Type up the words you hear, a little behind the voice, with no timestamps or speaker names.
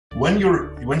when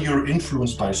you're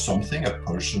influenced by something, a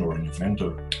person or an event,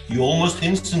 you almost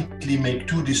instantly make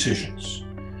two decisions.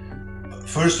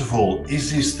 First of all,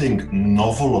 is this thing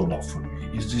novel enough for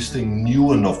me? Is this thing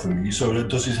new enough for me? So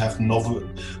does it have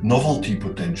novelty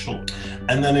potential?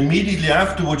 And then immediately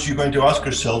afterwards, you're going to ask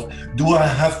yourself, do I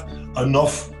have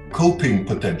enough coping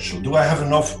potential? Do I have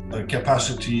enough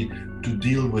capacity to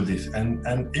deal with it?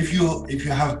 And if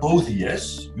you have both,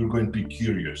 yes, you're going to be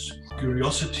curious.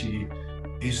 Curiosity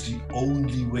is the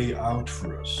only way out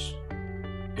for us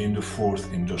in the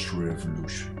fourth industrial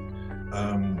revolution.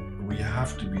 We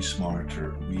have to be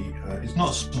smarter. It's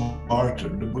not smarter,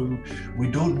 we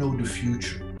don't know the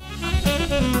future.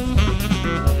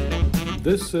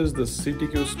 This is the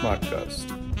CTQ Smartcast,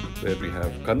 where we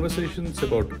have conversations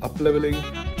about up-leveling,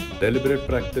 deliberate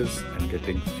practice, and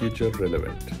getting future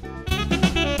relevant.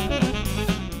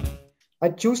 I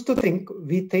choose to think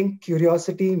we think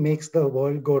curiosity makes the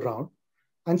world go round.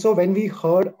 And so when we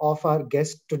heard of our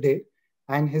guest today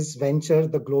and his venture,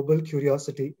 the Global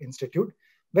Curiosity Institute,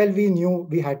 well, we knew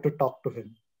we had to talk to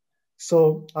him.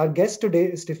 So our guest today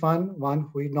is Stefan van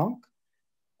Hooydonk.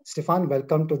 Stefan,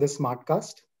 welcome to the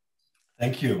Smartcast.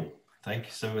 Thank you. Thank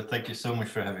you so much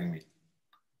for having me.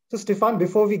 So Stefan,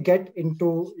 before we get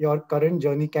into your current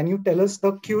journey, can you tell us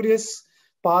the curious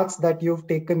paths that you've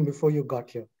taken before you got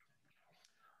here?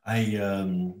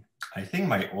 I think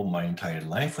my entire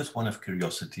life was one of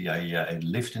curiosity. I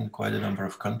lived in quite a number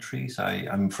of countries.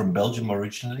 I'm from Belgium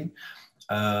originally.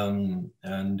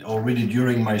 And already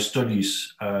during my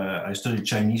studies, I studied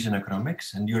Chinese and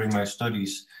economics. And during my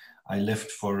studies, I left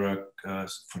for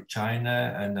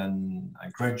China, and then I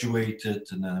graduated,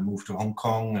 and then I moved to Hong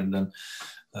Kong, and then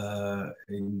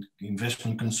in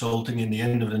investment consulting in the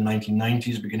end of the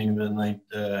 1990s, beginning of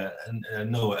the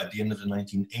at the end of the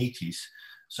 1980s.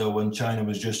 So when China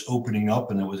was just opening up,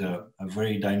 and it was a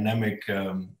very dynamic,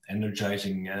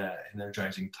 energizing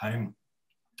time,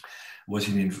 was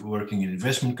working in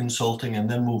investment consulting, and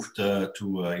then moved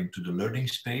into the learning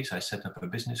space. I set up a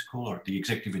business school, or the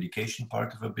executive education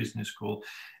part of a business school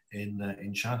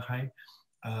in Shanghai.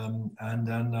 And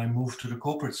then I moved to the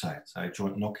corporate side. I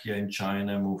joined Nokia in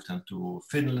China, moved into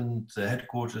Finland, the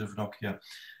headquarters of Nokia.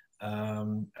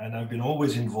 And I've been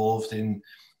always involved in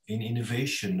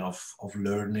innovation of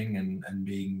learning and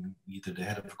being either the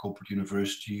head of a corporate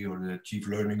university or the chief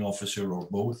learning officer or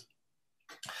both.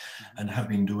 And have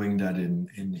been doing that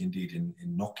indeed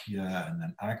in Nokia and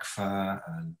then Agfa,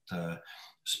 and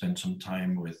spent some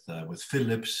time with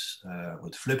Philips,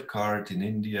 with Flipkart in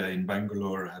India, in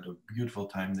Bangalore. Had a beautiful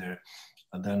time there.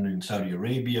 And then in Saudi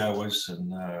Arabia I was,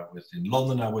 and in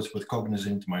London I was with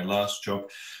Cognizant, my last job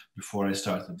before I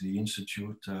started the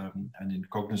institute. And in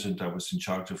Cognizant I was in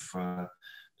charge of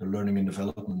the learning and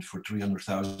development for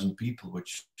 300,000 people,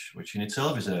 which in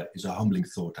itself is a humbling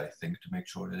thought, I think, to make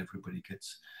sure that everybody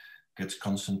gets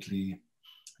constantly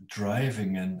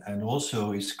driving and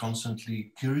also is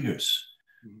constantly curious.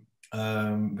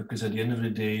 Because at the end of the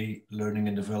day, learning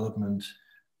and development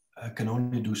can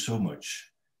only do so much.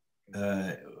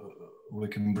 We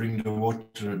can bring the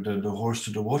horse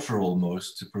to the water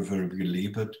almost, proverbially,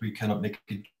 but we cannot make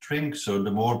it drink. So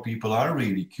the more people are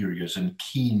really curious and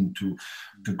keen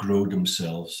to grow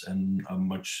themselves, and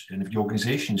if the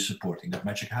organization is supporting, that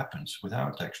magic happens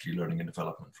without actually learning and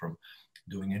development from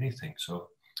doing anything. So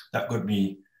that got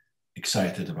me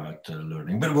excited about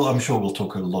learning. But I'm sure we'll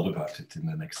talk a lot about it in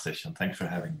the next session. Thanks for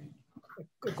having me.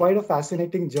 Quite a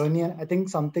fascinating journey, and I think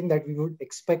something that we would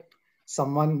expect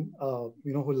someone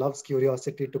who loves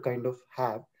curiosity to kind of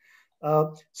have.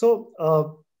 So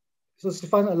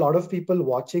Stefan, a lot of people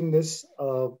watching this,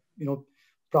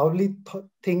 probably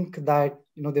think that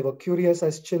they were curious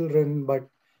as children, but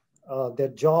their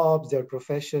jobs, their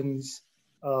professions,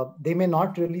 they may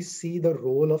not really see the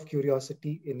role of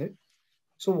curiosity in it.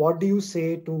 So what do you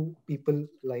say to people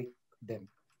like them?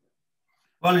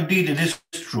 Well, indeed, it is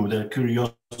true that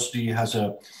curiosity has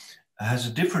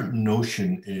a different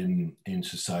notion in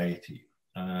society.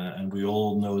 And we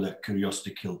all know that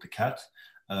curiosity killed the cat.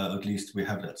 At least we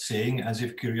have that saying, as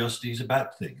if curiosity is a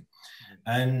bad thing.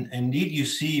 And indeed, you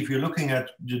see, if you're looking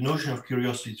at the notion of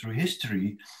curiosity through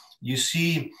history, you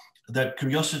see that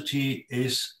curiosity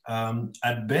is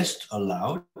at best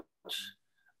allowed,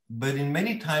 but in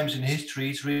many times in history,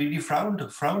 it's really frowned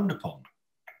upon.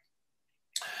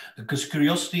 Because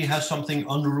curiosity has something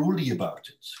unruly about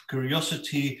it.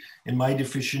 Curiosity, in my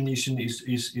definition, is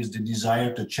the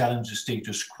desire to challenge the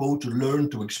status quo, to learn,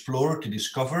 to explore, to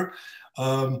discover.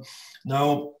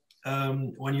 Now,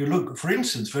 when you look, for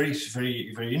instance, very,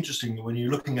 very, very interesting, when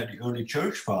you're looking at the early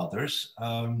church fathers,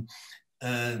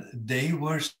 they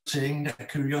were saying that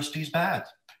curiosity is bad.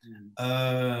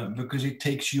 because it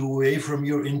takes you away from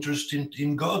your interest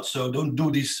in God. So don't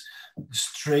do these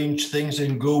strange things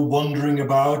and go wandering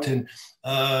about in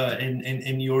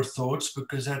your thoughts,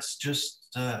 because that's just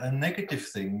a negative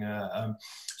thing.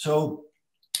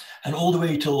 And all the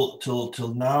way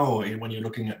till now, when you're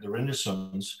looking at the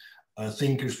Renaissance,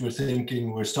 thinkers were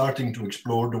thinking, we're starting to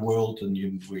explore the world, and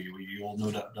we all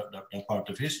know that part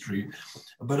of history.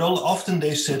 But often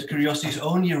they said curiosity is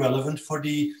only relevant for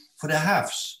the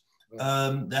haves.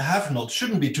 The have-nots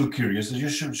shouldn't be too curious. They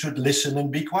just should listen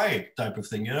and be quiet, type of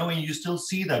thing. And you still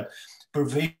see that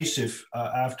pervasive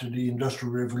after the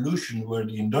Industrial Revolution, where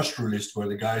the industrialists were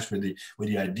the guys with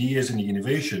the ideas and the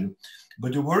innovation.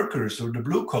 But the workers, or the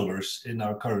blue collars in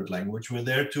our current language, were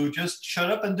there to just shut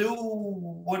up and do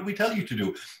what we tell you to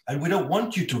do. And we don't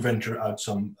want you to venture out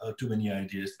too many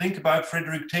ideas. Think about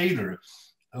Frederick Taylor,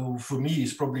 who for me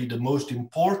is probably the most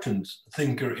important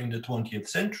thinker in the 20th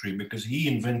century, because he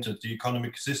invented the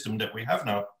economic system that we have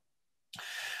now.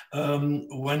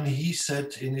 When he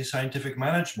said in his Scientific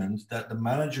Management that the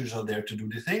managers are there to do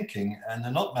the thinking and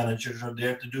the not managers are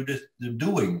there to do the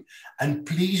doing. And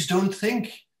please don't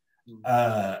think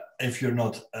if you're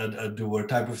not a doer,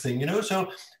 type of thing, So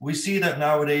we see that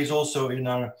nowadays also in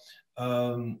our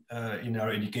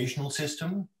educational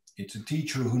system. It's a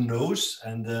teacher who knows,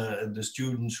 and the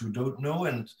students who don't know,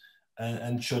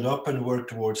 and shut up and work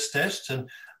towards tests. And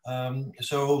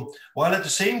so while at the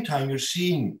same time you're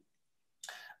seeing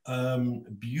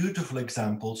beautiful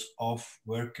examples of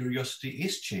where curiosity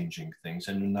is changing things,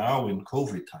 and now in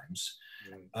COVID times,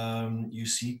 you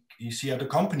see at a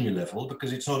company level,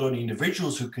 because it's not only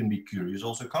individuals who can be curious,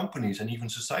 also companies and even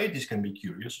societies can be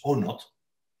curious or not.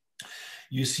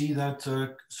 You see that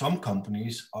some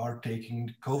companies are taking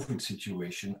the COVID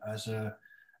situation as a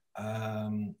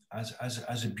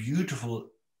beautiful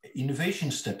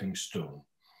innovation stepping stone,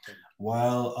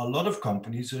 while a lot of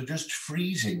companies are just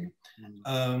freezing.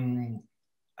 And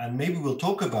maybe we'll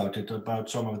talk about it, about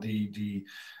some of the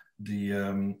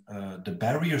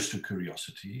barriers to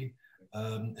curiosity.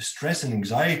 Stress and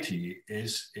anxiety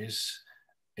is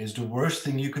the worst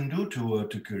thing you can do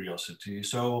to curiosity.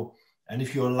 So, and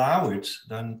if you allow it,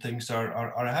 then things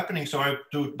are happening. So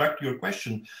back to your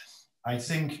question, I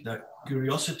think that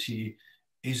curiosity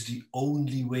is the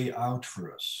only way out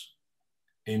for us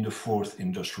in the fourth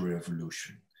industrial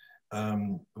revolution.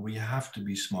 We have to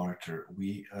be smarter.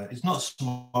 It's not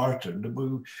smarter,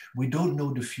 we don't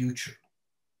know the future.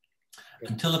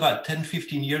 Until about 10,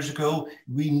 15 years ago,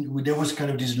 there was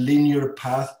kind of this linear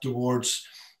path towards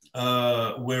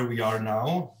where we are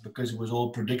now, because it was all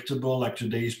predictable, like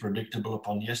today is predictable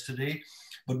upon yesterday.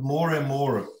 But more and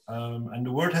more, and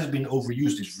the word has been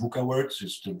overused, it's VUCA words,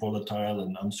 it's the volatile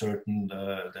and uncertain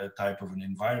type of an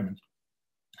environment.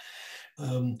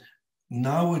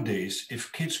 Nowadays,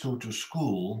 if kids go to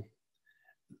school,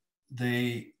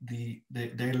 they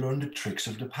learn the tricks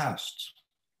of the past.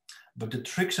 But the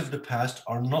tricks of the past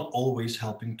are not always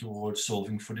helping towards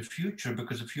solving for the future,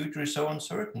 because the future is so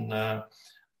uncertain. But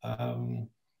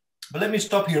let me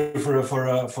stop here for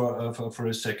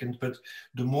a second. But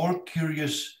the more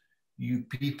curious you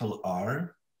people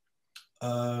are,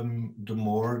 the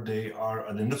more they are,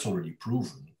 and that's already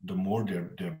proven. The more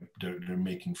they're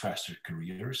making faster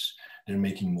careers, they're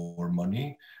making more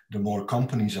money. The more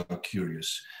companies are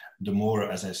curious, the more,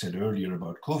 as I said earlier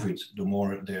about COVID, the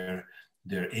more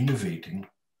they're innovating,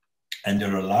 and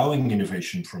they're allowing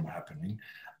innovation from happening,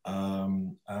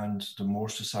 and the more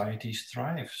societies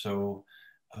thrive. So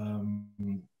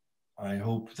I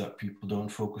hope that people don't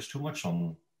focus too much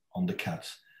on the cat,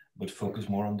 but focus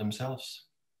more on themselves.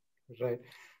 Right.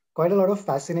 Quite a lot of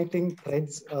fascinating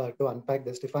threads to unpack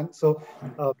there, Stefan. So,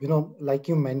 like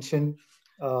you mentioned,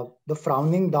 the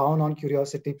frowning down on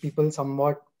curiosity, people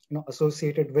somewhat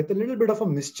associated with a little bit of a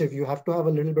mischief. You have to have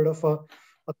a little bit of a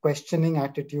questioning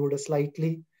attitude, a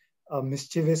slightly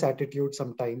mischievous attitude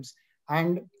sometimes,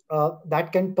 and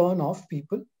that can turn off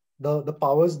people, the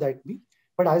powers that be.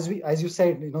 But as you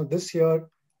said, this year,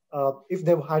 if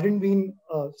there hadn't been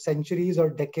centuries or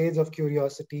decades of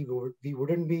curiosity, we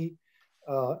wouldn't be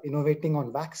innovating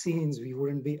on vaccines. We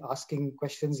wouldn't be asking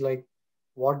questions like,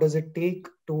 what does it take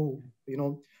to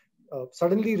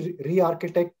suddenly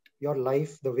re-architect your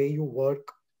life, the way you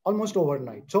work, almost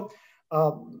overnight. So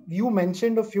you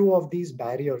mentioned a few of these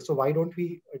barriers. So why don't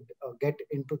we get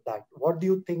into that? What do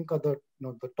you think are the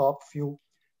top few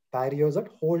barriers that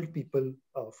hold people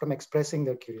from expressing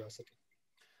their curiosity?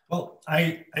 Well,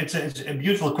 it's a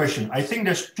beautiful question. I think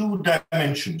there's two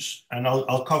dimensions, and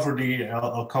I'll cover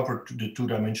the two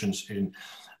dimensions in.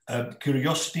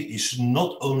 Curiosity is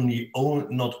not only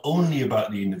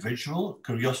about the individual.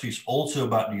 Curiosity is also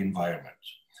about the environment.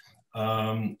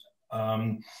 I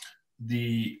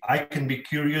can be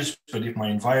curious, but if my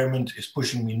environment is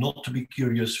pushing me not to be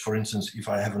curious, for instance, if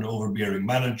I have an overbearing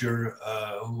manager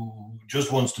who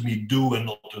just wants to me do and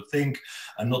not to think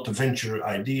and not to venture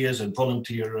ideas and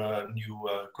volunteer new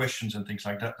questions and things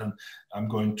like that, then I'm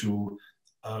going to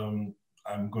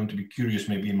be curious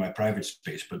maybe in my private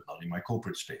space, but not in my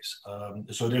corporate space.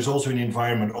 So there's also an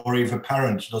environment, or if a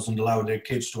parent doesn't allow their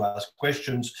kids to ask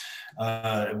questions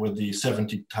with the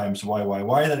 70 times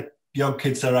why that young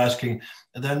kids are asking,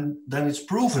 then it's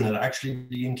proven that actually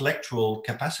the intellectual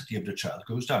capacity of the child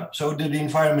goes down. So the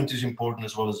environment is important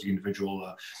as well as the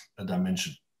individual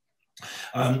dimension.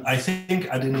 I think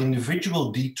at an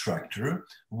individual detractor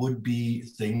would be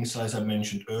things, as I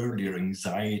mentioned earlier,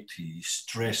 anxiety,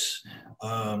 stress.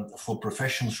 For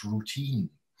professionals, routine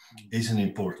is an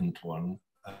important one.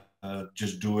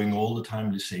 Just doing all the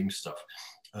time the same stuff.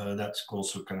 That's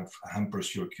also kind of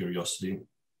hampers your curiosity.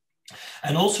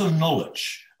 And also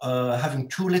knowledge, having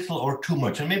too little or too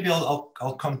much. And maybe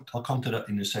I'll come to that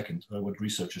in a second, what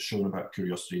research has shown about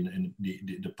curiosity in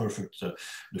the perfect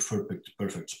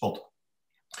spot.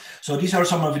 So these are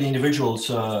some of the individual's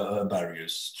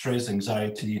barriers: stress,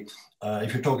 anxiety.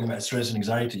 If you're talking about stress and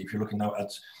anxiety, if you're looking now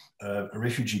at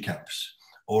refugee camps,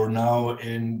 or now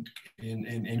in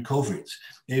COVID,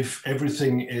 if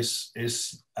everything is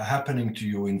happening to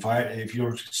you, if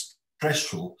you're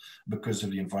stressful because of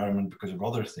the environment, because of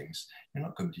other things, you're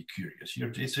not going to be curious.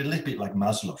 It's a little bit like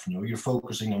Maslow, you're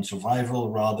focusing on survival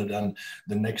rather than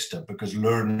the next step, because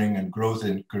learning and growth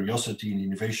and curiosity and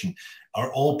innovation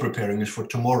are all preparing us for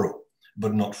tomorrow,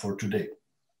 but not for today.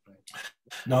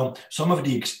 Now, some of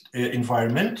the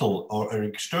environmental or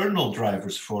external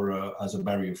drivers for as a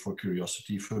barrier for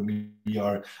curiosity for me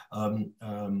are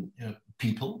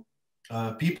people.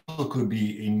 People could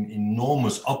be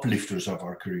enormous uplifters of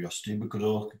our curiosity,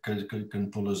 because it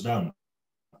can pull us down.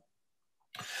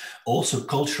 Also,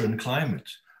 culture and climate.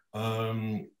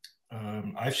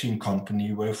 I've seen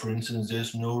company where, for instance,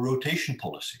 there's no rotation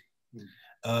policy,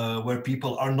 where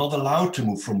people are not allowed to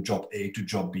move from job A to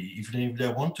job B, even if they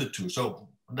wanted to. So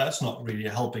that's not really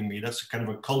helping me. That's kind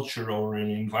of a culture or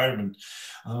an environment,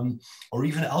 or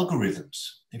even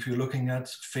algorithms. If you're looking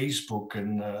at Facebook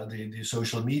and the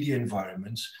social media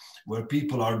environments, where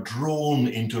people are drawn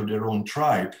into their own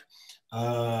tribe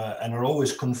and are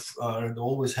always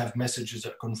have messages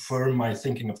that confirm my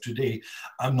thinking of today,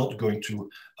 I'm not going to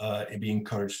be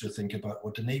encouraged to think about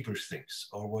what the neighbor thinks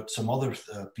or what some other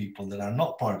people that are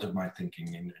not part of my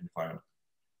thinking in environment.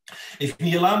 If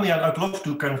you allow me, I'd love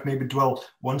to kind of maybe dwell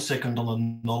 1 second on the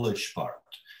knowledge part.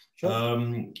 Sure.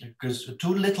 Because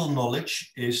too little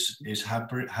knowledge is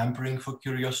hampering for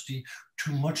curiosity,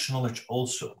 too much knowledge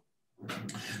also.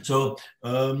 So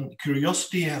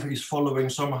curiosity is following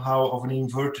somehow of an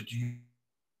inverted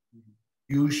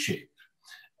U shape.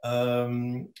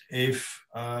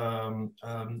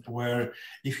 Where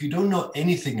if you don't know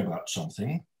anything about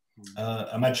something,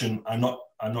 imagine I'm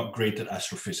not great at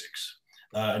astrophysics.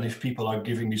 And if people are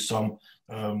giving me some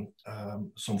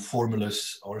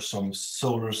formulas or some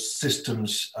solar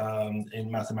systems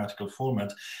in mathematical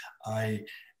format, I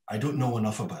don't know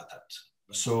enough about that.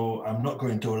 So I'm not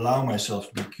going to allow myself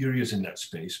to be curious in that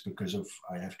space because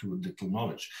I have too little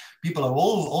knowledge. People have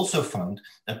also found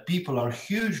that people are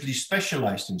hugely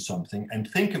specialized in something and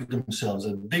think of themselves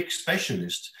as big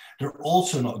specialists. They're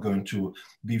also not going to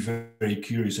be very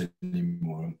curious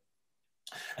anymore.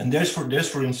 And there's,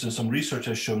 for instance, some research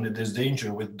has shown that there's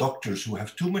danger with doctors who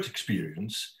have too much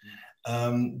experience.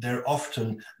 They're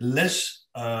often less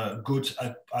good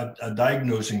at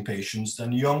diagnosing patients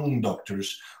than young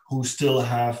doctors who still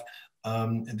have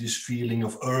this feeling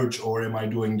of urge, or am I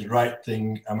doing the right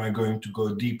thing? Am I going to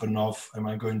go deep enough? Am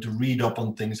I going to read up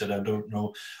on things that I don't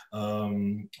know?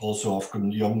 Also,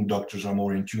 often young doctors are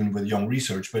more in tune with young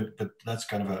research, but that's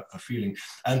kind of a feeling.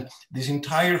 And this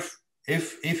entire,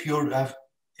 if your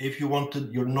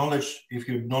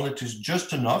knowledge is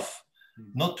just enough,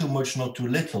 not too much, not too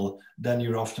little, then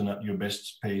you're often at your best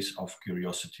space of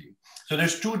curiosity. So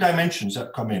there's two dimensions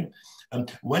that come in.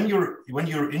 And when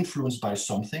you're influenced by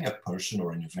something, a person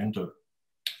or an event,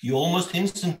 you almost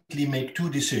instantly make two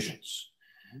decisions.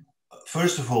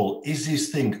 First of all, is this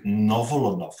thing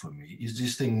novel enough for me? Is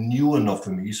this thing new enough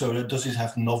for me? So does it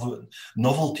have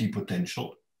novelty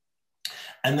potential?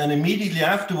 And then immediately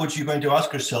afterwards, you're going to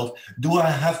ask yourself, do I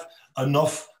have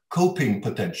enough coping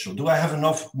potential? Do I have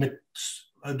enough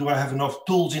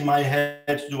tools in my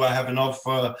head? Do I have enough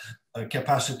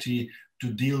capacity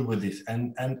to deal with it?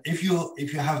 And if you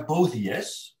have both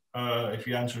yes, if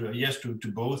you answer yes to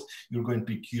both, you're going to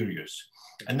be curious.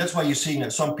 And that's why you're seeing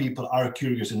that some people are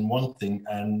curious in one thing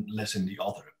and less in the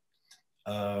other.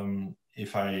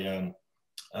 if I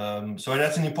so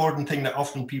that's an important thing that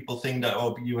often people think that,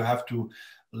 oh, you have to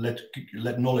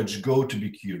let knowledge go to be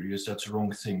curious. That's the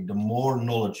wrong thing. The more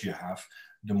knowledge you have,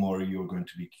 the more you're going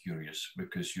to be curious,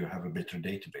 because you have a better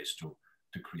database to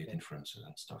create inferences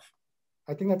and stuff.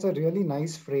 I think that's a really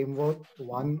nice framework.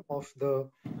 One of the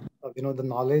the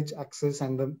knowledge axis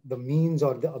and the means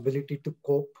or the ability to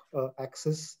cope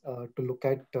axis to look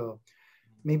at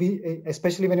maybe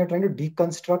especially when you're trying to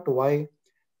deconstruct why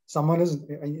someone is,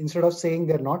 instead of saying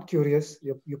they're not curious,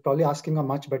 you're probably asking a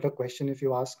much better question if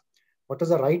you ask what is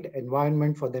the right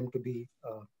environment for them to be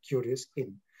curious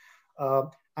in.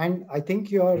 And I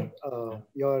think your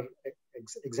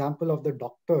example of the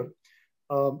doctor,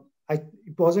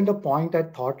 it wasn't a point I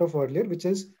thought of earlier, which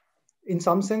is, in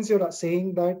some sense, you're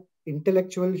saying that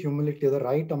intellectual humility, the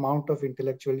right amount of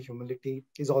intellectual humility,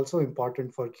 is also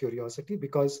important for curiosity,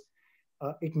 because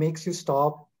it makes you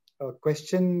stop,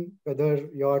 question whether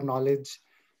your knowledge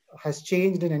has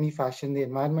changed in any fashion, the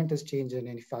environment has changed in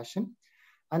any fashion.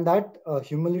 And that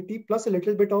humility plus a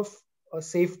little bit of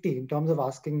safety in terms of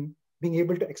asking, being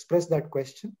able to express that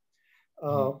question,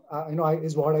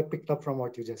 is what I picked up from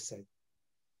what you just said.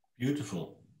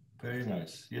 Beautiful. Very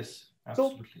nice. Yes,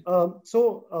 absolutely.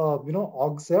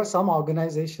 There are some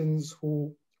organizations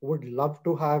who would love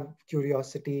to have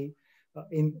curiosity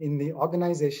in the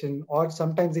organization, or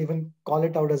sometimes even call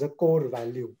it out as a core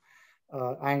value.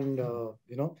 So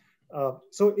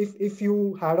if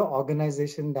you had an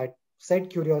organization that said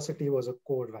curiosity was a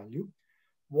core value,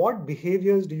 what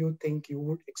behaviors do you think you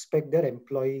would expect their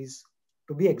employees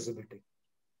to be exhibiting?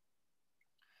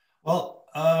 Well,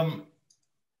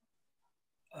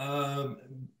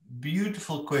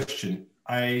 beautiful question.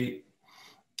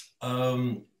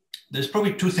 There's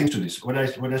probably two things to this. When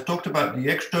I talked about the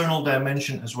external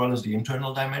dimension as well as the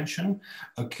internal dimension,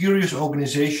 a curious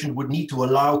organization would need to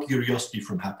allow curiosity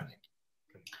from happening.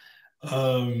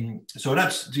 So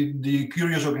that's the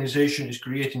curious organization is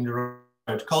creating the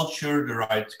right culture, the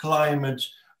right climate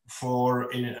for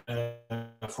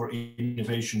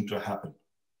innovation to happen.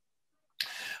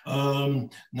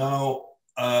 And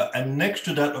next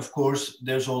to that, of course,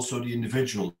 there's also the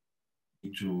individual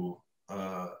to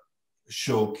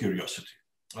show curiosity.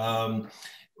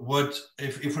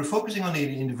 If we're focusing on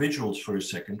the individuals for a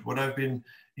second, what I've been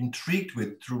intrigued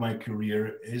with through my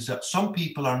career is that some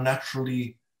people are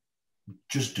naturally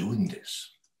just doing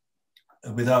this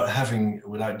without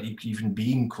even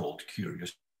being called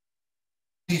curious.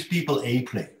 These people, A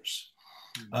players.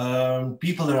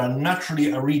 People that are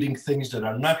naturally reading things, that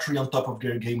are naturally on top of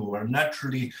their game, who are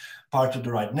naturally part of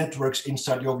the right networks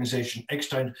inside the organization,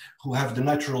 external, who have the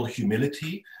natural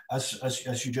humility,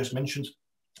 as you just mentioned,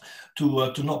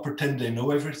 to not pretend they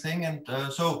know everything. And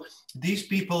so these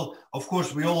people, of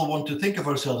course, we all want to think of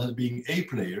ourselves as being A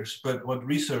players, but what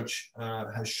research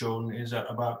has shown is that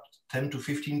about 10 to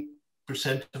 15%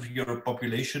 of your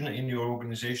population in your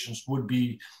organizations would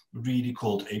be really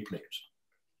called A players.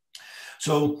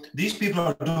 So these people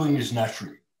are doing this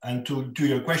naturally. And to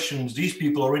your questions, these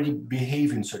people already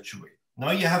behave in such a way. Now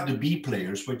you have the B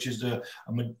players, which is the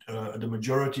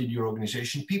majority of your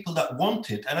organization, people that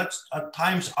want it and at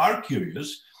times are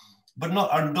curious, but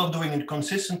are not doing it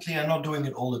consistently and not doing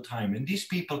it all the time. And these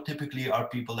people typically are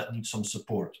people that need some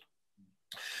support.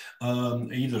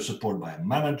 Either support by a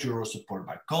manager or support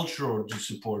by culture or just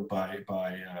support by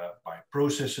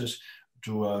processes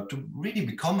to really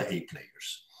become A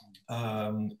players.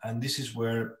 And this is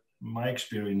where my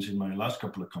experience in my last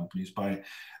couple of companies, by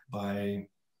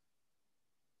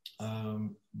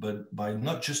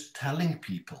not just telling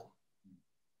people,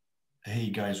 hey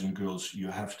guys and girls, you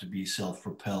have to be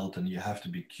self-propelled and you have to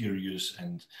be curious,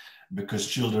 and because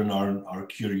children are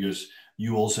curious,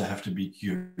 you also have to be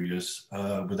curious,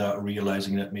 without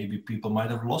realizing that maybe people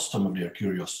might have lost some of their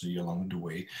curiosity along the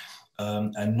way,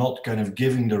 and not kind of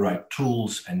giving the right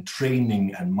tools and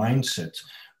training and mindset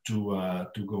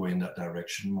to go in that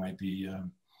direction might be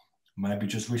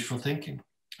just wishful thinking.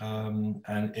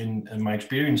 And in my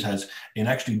experience has in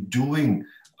actually doing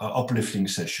uplifting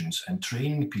sessions and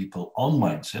training people on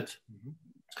mindset,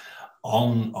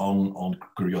 on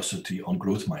curiosity, on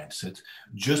growth mindset,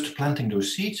 just planting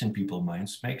those seeds in people's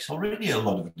minds makes already a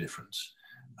lot of difference.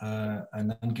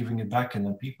 And then giving it back, and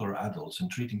then people are adults,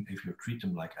 and if you treat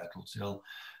them like adults,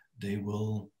 they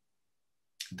will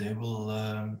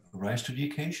rise to the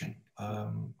occasion.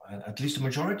 At least the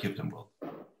majority of them will.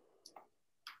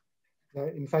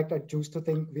 In fact, I choose to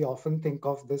think, we often think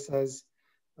of this as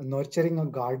nurturing a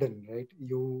garden, right?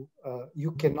 You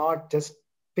cannot just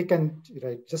pick and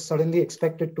just suddenly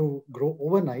expect it to grow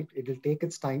overnight. It will take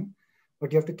its time,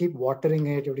 but you have to keep watering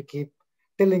it. You have to keep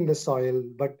tilling the soil,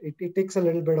 but it takes a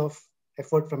little bit of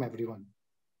effort from everyone.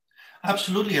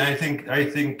 Absolutely. I think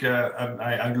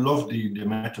I love the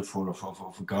metaphor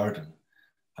of a garden,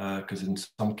 because in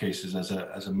some cases, as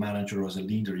a manager or as a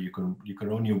leader, you can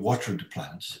only water the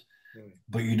plants,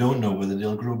 but you don't know whether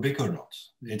they'll grow big or not.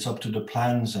 It's up to the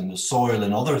plants and the soil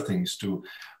and other things to.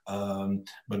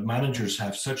 But managers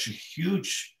have such a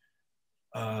huge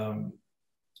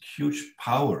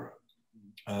power.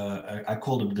 I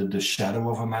call it the shadow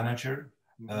of a manager.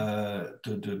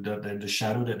 The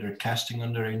shadow that they're casting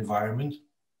on their environment,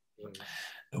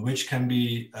 which can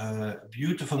be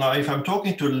beautiful. Now, if I'm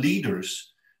talking to leaders,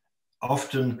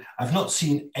 often I've not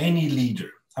seen any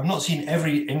leader. I've not seen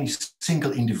any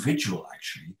single individual,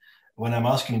 actually, when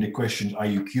I'm asking the question,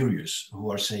 are you curious, who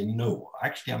are saying, no,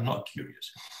 actually, I'm not curious.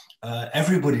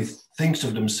 Everybody thinks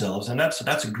of themselves, and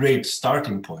that's a great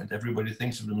starting point. Everybody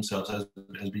thinks of themselves as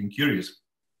being curious.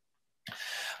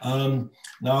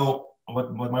 Now,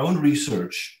 what my own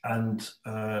research and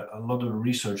a lot of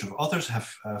research of others have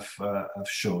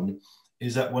shown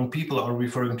is that when people are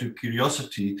referring to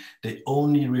curiosity, they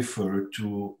only refer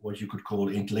to what you could call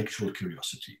intellectual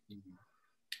curiosity.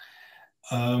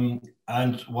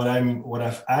 And what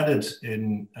I've added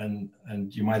in, and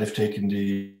you might have taken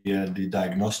the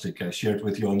diagnostic I shared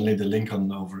with you on the link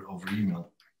on over email.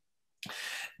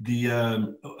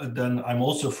 Then I'm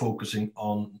also focusing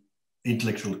on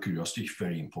intellectual curiosity,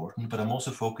 very important, but I'm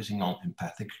also focusing on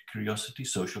empathic curiosity,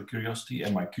 social curiosity.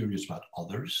 Am I curious about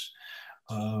others?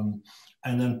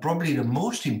 And then probably the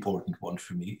most important one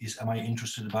for me is, am I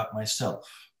interested about myself?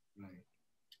 Right.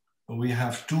 We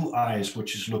have two eyes,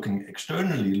 which is looking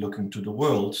externally, looking to the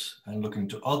world and looking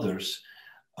to others,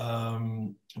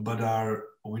 but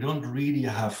we don't really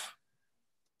have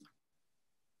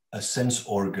a sense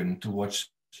organ to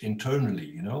watch internally,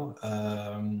 you know,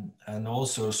 and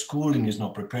also schooling is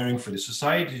not preparing for this,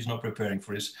 society is not preparing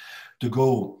for this. To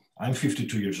go, I'm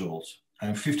 52 years old,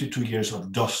 I'm 52 years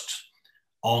of dust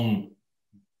on,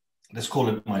 let's call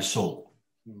it my soul.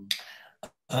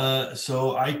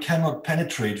 So I cannot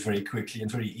penetrate very quickly and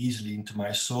very easily into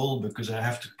my soul, because I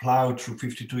have to plow through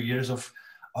 52 years of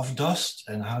dust.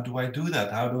 And how do I do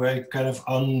that? How do I kind of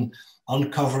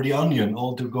uncover the onion,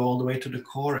 to go all the way to the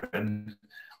core? And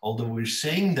although we're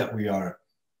saying that we are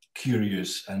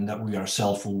curious and that we are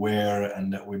self-aware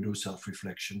and that we do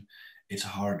self-reflection, it's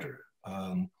harder.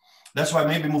 That's why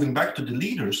maybe moving back to the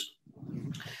leaders,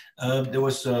 there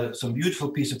was some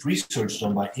beautiful piece of research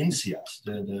done by INSEAD,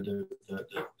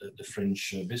 the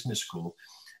French business school.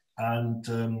 And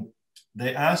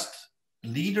they asked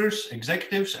leaders,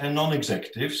 executives and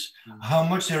non-executives, how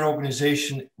much their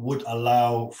organization would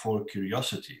allow for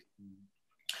curiosity.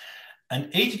 And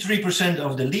 83%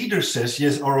 of the leaders says,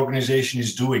 yes, our organization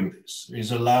is doing this,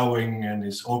 is allowing and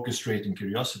is orchestrating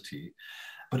curiosity.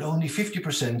 But only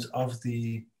 50% of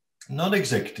the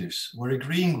non-executives were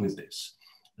agreeing with this.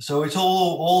 So it's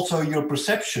also your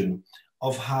perception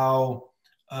of how,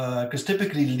 because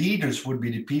typically leaders would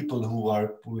be the people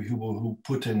who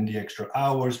put in the extra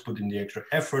hours, put in the extra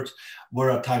effort,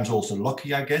 were at times also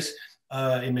lucky, I guess,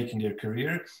 in making their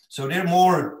career. So they're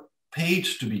more paid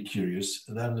to be curious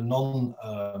than the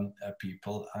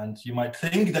non-people. And you might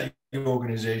think that your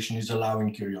organization is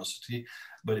allowing curiosity,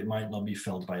 but it might not be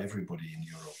felt by everybody in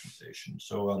your organization.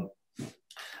 So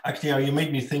actually, you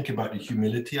made me think about the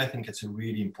humility. I think it's a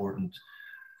really important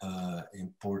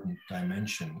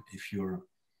dimension. If you're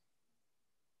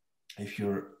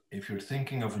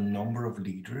thinking of a number of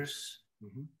leaders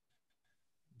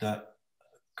that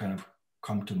kind of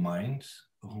come to mind,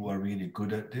 who are really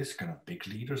good at this, kind of big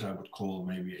leaders, I would call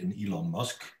maybe an Elon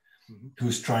Musk,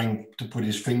 who's trying to put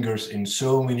his fingers in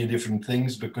so many different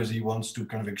things because he wants to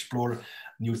kind of explore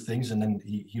new things, and then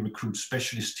he recruits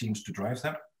specialist teams to drive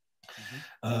that.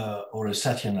 Or a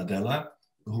Satya Nadella,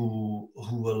 who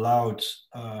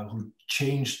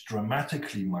changed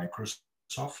dramatically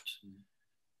Microsoft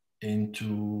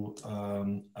into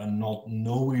a not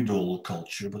know-it-all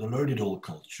culture, but a learn-it-all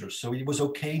culture. So it was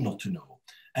okay not to know,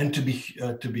 and to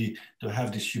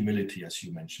have this humility, as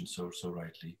you mentioned so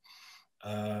rightly,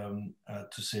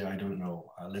 to say, I don't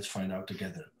know, let's find out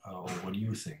together, or what do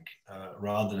you think,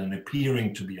 rather than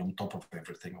appearing to be on top of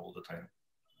everything all the time.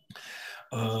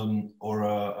 Or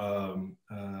a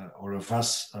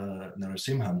Vas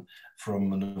Narasimhan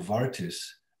from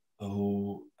Novartis,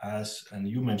 who, and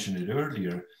you mentioned it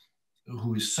earlier,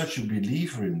 who is such a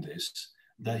believer in this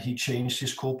that he changed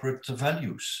his corporate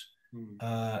values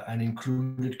and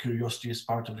included curiosity as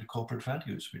part of the corporate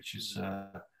values, which is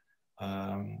a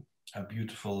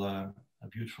beautiful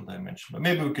dimension. But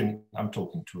maybe I'm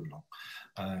talking too long.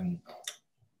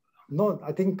 No,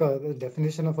 I think the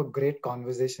definition of a great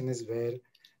conversation is where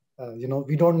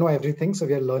we don't know everything, so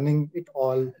we are learning it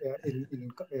all in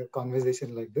a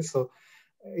conversation like this. So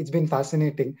it's been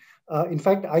fascinating. In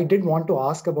fact, I did want to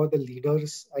ask about the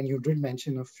leaders, and you did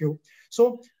mention a few.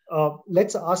 So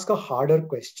let's ask a harder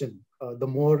question, the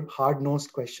more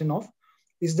hard-nosed question of,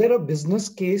 is there a business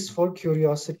case for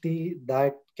curiosity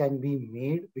that can be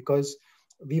made? Because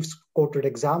we've quoted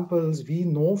examples, we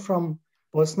know from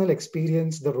personal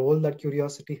experience the role that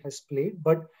curiosity has played,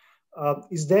 but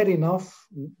is there enough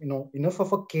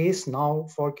of a case now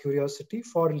for curiosity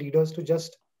for leaders to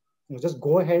just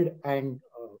go ahead and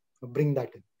bring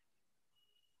that in?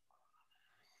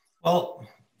 Well,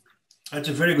 that's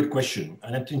a very good question.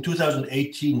 And in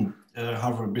 2018,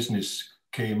 Harvard Business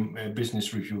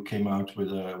Review came out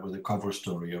with a cover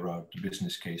story around the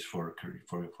business case for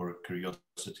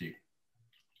curiosity.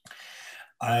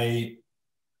 I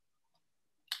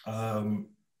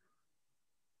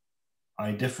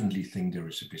definitely think there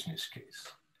is a business case.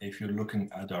 If you're looking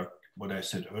at what I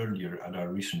said earlier, at our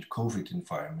recent COVID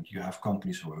environment, you have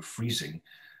companies who are freezing,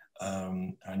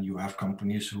 and you have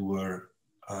companies who are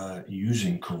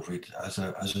using COVID as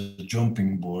a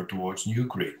jumping board towards new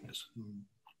greatness.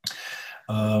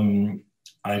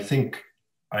 I think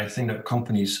that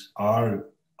companies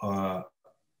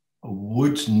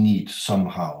would need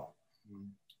somehow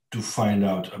to find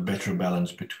out a better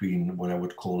balance between what I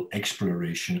would call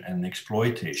exploration and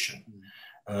exploitation.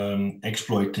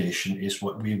 Exploitation is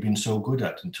what we've been so good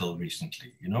at until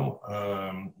recently.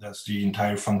 That's the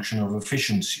entire function of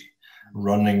efficiency,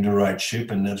 running the right ship,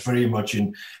 and that's very much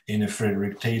in a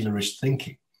Frederick Taylorist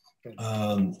thinking.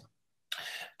 And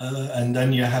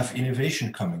then you have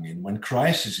innovation coming in when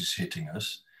crisis is hitting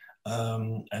us,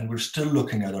 and we're still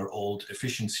looking at our old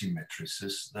efficiency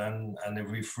matrices. And if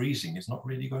we're freezing, it's not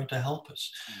really going to help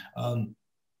us.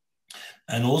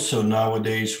 And also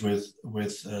nowadays with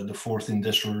the fourth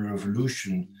industrial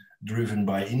revolution driven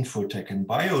by infotech and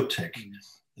biotech,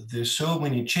 there's so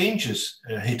many changes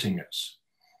hitting us.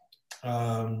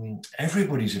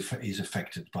 Everybody is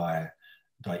affected by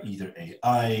either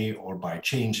AI or by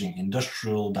changing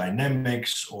industrial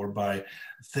dynamics or by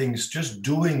things just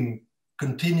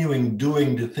continuing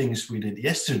doing the things we did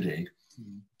yesterday.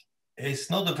 It's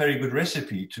not a very good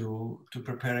recipe to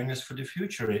preparing us for the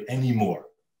future anymore.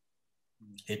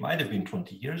 It might have been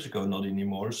 20 years ago, not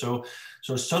anymore. So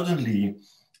suddenly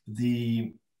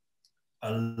the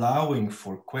allowing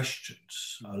for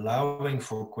questions, allowing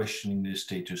for questioning the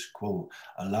status quo,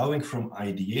 allowing from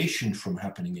ideation from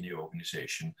happening in the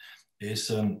organization is,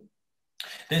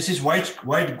 there's this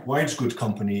White's good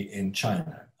company in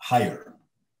China, Haier.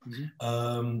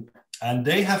 And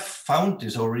they have found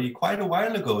this already quite a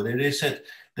while ago. They said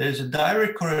there's a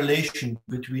direct correlation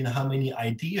between how many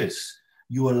ideas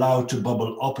you allow to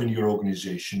bubble up in your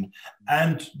organization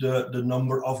and the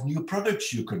number of new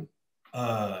products you can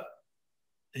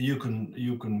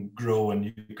grow, and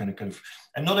you can kind of,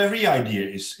 and not every idea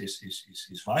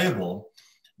is viable,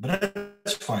 but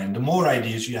that's fine. The more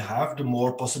ideas you have, the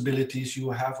more possibilities you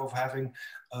have of having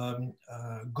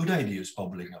good ideas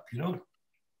bubbling up,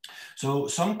 So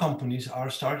some companies are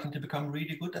starting to become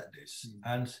really good at this.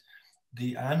 And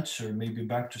the answer, maybe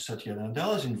back to Satya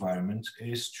Nadella's environment,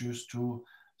 is just to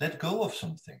let go of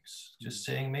some things. Just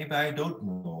saying, maybe I don't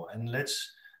know, and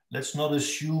let's not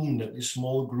assume that this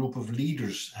small group of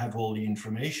leaders have all the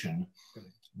information,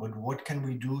 but what can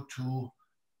we do to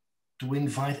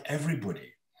invite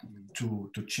everybody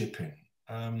to chip in,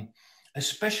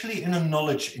 especially in a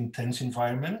knowledge-intense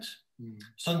environment.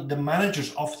 So the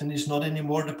managers often is not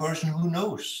anymore the person who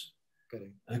knows,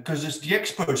 because it's the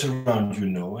experts around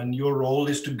and your role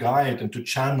is to guide and to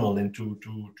channel and to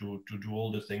do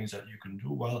all the things that you can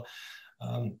do. Well,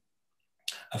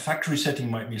 a factory setting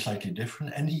might be slightly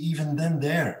different, and even then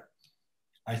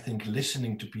I think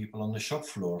listening to people on the shop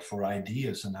floor for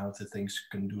ideas and how things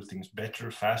can do things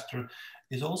better, faster,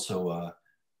 is also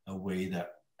a way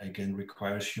that again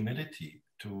requires humility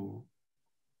to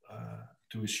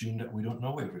assume that we don't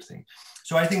know everything.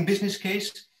 So I think business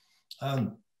case, I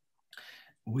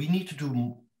need to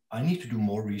do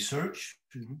more research,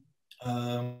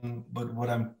 but what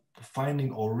I'm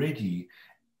finding already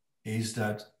is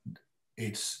that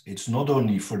it's not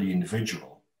only for the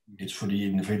individual, it's for the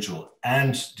individual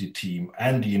and the team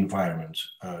and the environment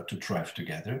to thrive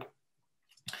together.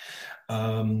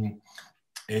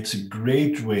 It's a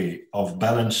great way of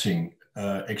balancing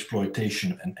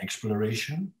exploitation and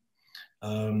exploration.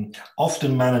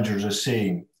 Often managers are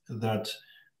saying that,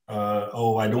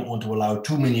 I don't want to allow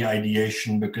too many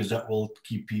ideation because that will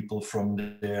keep people from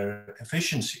their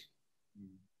efficiency.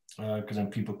 because then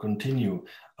people continue.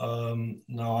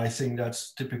 Now, I think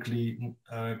that's typically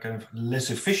kind of less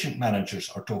efficient managers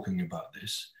are talking about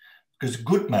this, because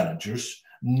good managers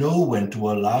know when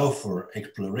to allow for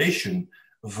exploration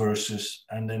versus,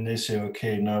 and then they say,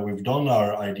 okay, now we've done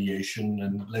our ideation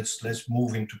and let's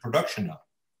move into production now.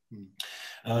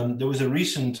 There was a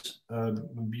recent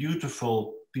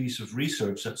beautiful piece of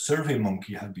research that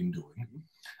SurveyMonkey had been doing,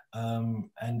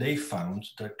 and they found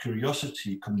that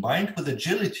curiosity combined with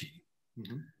agility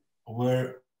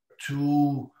were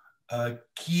two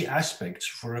key aspects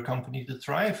for a company to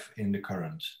thrive in the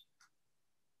current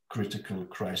critical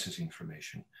crisis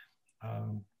information.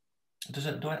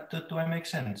 Do I make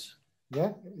sense?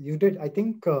 Yeah, you did. I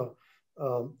think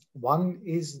one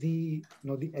is the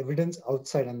the evidence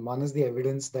outside, and one is the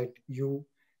evidence that you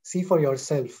see for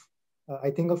yourself. I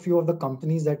think a few of the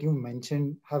companies that you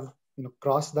mentioned have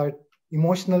crossed that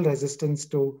emotional resistance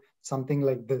to something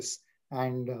like this.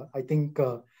 And I think,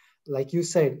 like you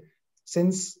said,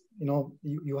 since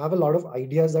you have a lot of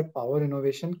ideas that power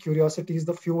innovation, curiosity is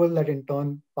the fuel that in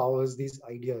turn powers these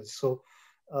ideas. So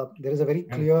there is a very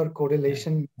clear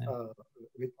correlation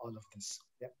with all of this.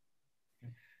 Yeah.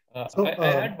 I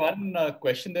had one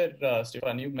question there,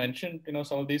 Stefan. You mentioned,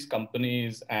 some of these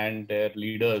companies and their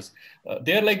leaders,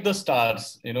 they're like the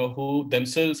stars, who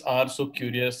themselves are so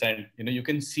curious, and, you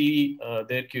can see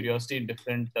their curiosity in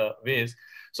different ways.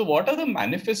 So what are the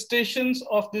manifestations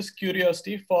of this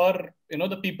curiosity for,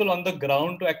 the people on the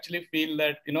ground to actually feel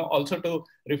that, also to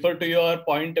refer to your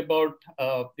point about,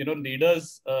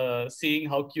 leaders seeing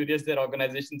how curious their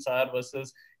organizations are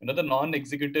versus, the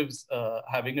non-executives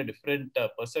having a different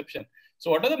perception.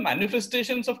 So what are the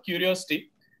manifestations of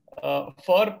curiosity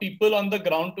for people on the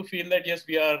ground to feel that, yes,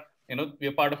 we are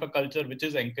part of a culture which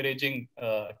is encouraging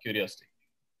curiosity?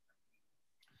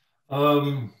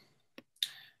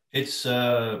 It's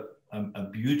a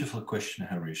beautiful question,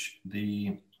 Harish.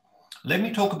 Let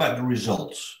me talk about the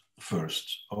results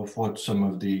first of what some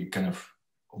of the kind of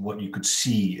what you could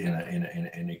see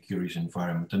in a curious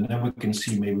environment, and then we can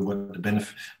see maybe what the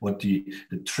benefit, what the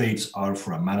traits are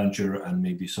for a manager, and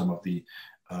maybe some of the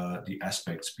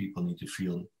aspects people need to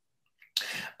feel.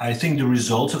 I think the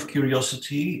results of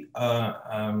curiosity,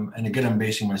 and again, I'm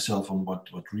basing myself on what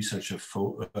research have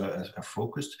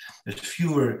focused. There's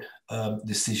fewer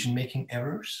decision-making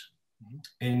errors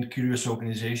in curious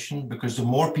organization, because the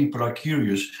more people are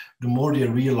curious, the more they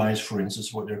realize, for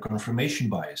instance, what their confirmation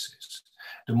bias is.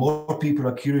 The more people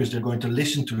are curious, they're going to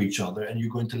listen to each other, and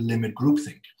you're going to limit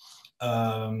groupthink.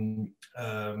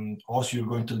 Also, you're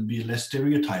going to be less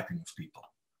stereotyping of people.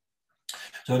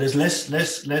 So there's less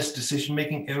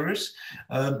decision-making errors.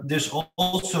 There's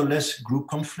also less group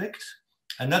conflict,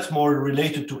 and that's more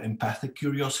related to empathic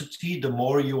curiosity. The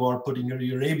more you are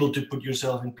you're able to put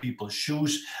yourself in people's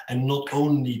shoes and not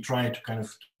only try to kind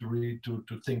of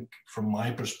to think from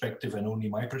my perspective and only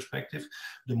my perspective,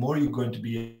 the more you're going to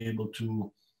be able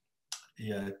to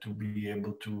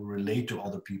relate to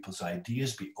other people's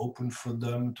ideas, be open for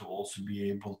them, to also be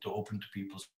able to open to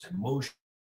people's emotions,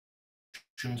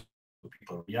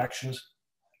 people's reactions.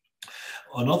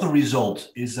 Another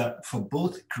result is that for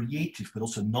both creative but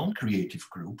also non-creative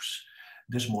groups,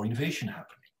 there's more innovation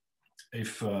happening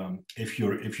if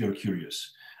you're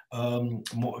curious.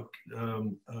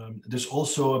 There's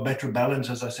also a better balance,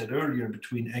 as I said earlier,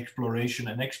 between exploration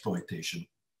and exploitation.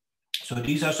 So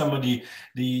these are some of the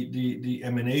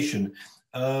emanation.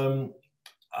 I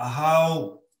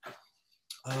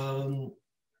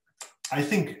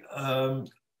think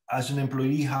as an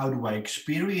employee, how do I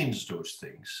experience those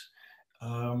things?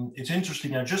 It's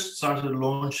interesting. I just started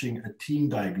launching a team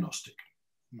diagnostic.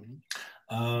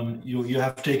 You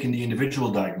have taken the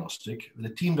individual diagnostic, the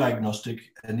team diagnostic,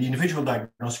 and the individual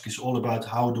diagnostic is all about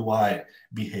how do I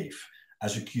behave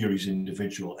as a curious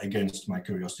individual against my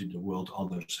curiosity, the world,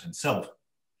 others, and self.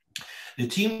 The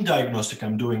team diagnostic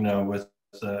I'm doing now with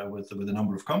a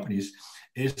number of companies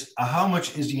is how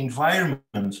much is the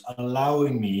environment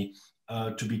allowing me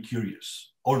to be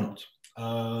curious or not.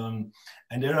 And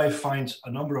there I find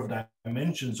a number of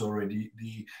dimensions already.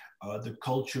 The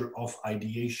culture of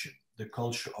ideation, the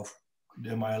culture of,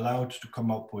 am I allowed to come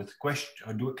up with questions?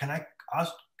 Can I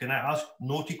ask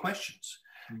naughty questions?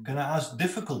 Can I ask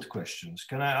difficult questions?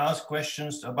 Can I ask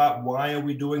questions about why are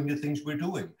we doing the things we're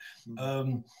doing?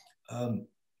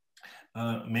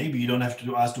 Maybe you don't have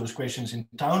to ask those questions in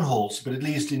town halls, but at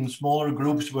least in smaller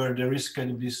groups where there is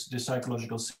kind of this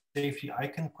psychological safety, I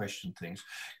can question things.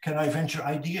 Can I venture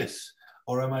ideas,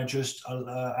 or am I just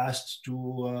asked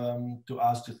to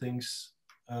ask the things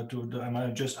am I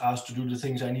just asked to do the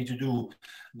things I need to do?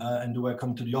 And do I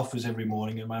come to the office every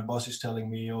morning and my boss is telling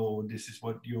me, oh, this is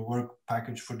what your work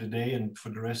package for the day, and for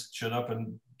the rest, shut up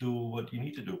and do what you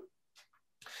need to do.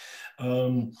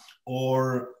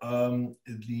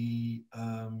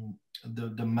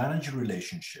 The manager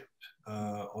relationship,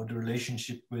 or the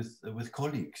relationship with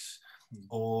colleagues,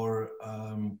 or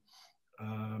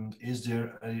is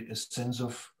there a sense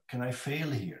of, can I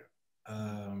fail here?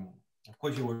 Of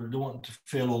course, you don't want to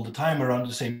fail all the time around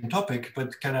the same topic,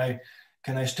 but can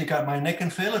I stick out my neck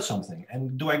and fail at something?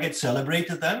 And do I get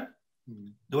celebrated then?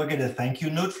 Do I get a thank you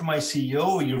note from my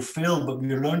CEO? You failed, but we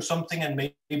learned something, and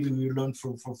maybe we learned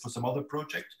for some other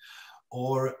project.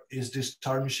 Or is this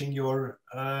tarnishing your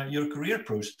career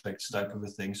prospects, type of a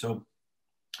thing? So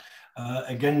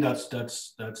again, that's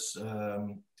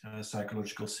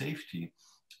psychological safety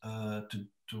to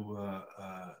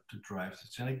drive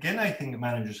this. And again, I think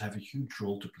managers have a huge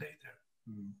role to play there.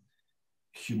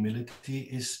 Humility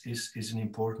is an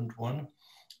important one.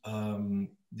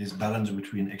 This balance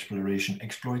between exploration,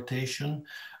 exploitation,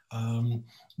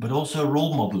 but also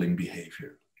role modeling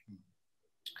behavior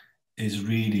is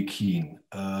really keen.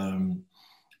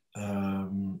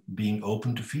 Being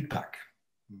open to feedback.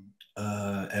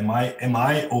 Am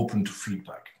I open to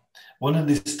feedback? One of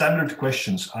the standard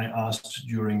questions I asked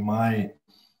during my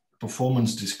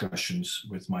performance discussions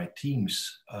with my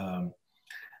teams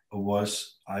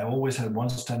was, I always had one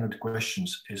standard question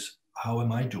is, how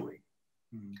am I doing?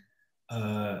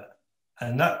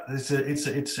 And that is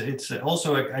it's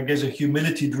also, I guess, a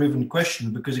humility-driven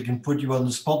question, because it can put you on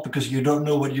the spot because you don't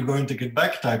know what you're going to get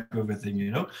back, type of a thing,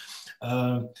 you know.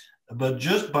 But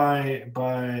just by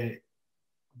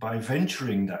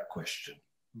venturing that question,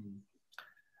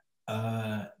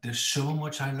 there's so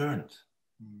much I learned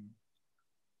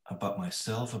about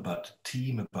myself, about the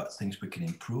team, about things we can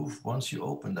improve once you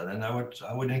open that. And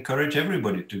I would encourage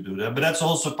everybody to do that. But that's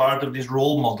also part of this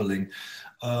role modeling.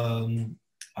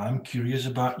 I'm curious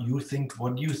about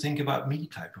what do you think about me,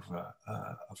 type of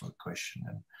a question.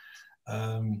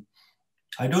 And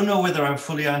I don't know whether I've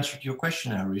fully answered your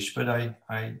question, Harish, but I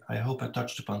hope I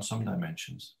touched upon some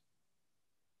dimensions.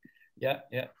 Yeah,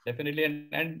 definitely.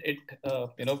 And it,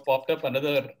 popped up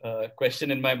another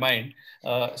question in my mind.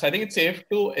 So I think it's safe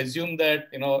to assume that,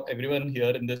 everyone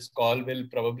here in this call will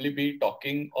probably be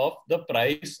talking of the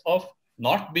price of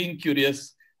not being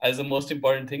curious as the most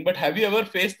important thing. But have you ever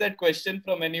faced that question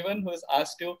from anyone who has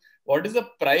asked you, what is the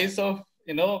price of,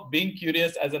 being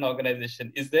curious as an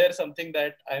organization? Is there something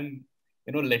that I'm,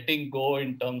 letting go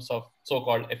in terms of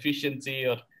so-called efficiency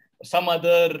or some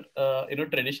other,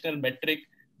 traditional metric,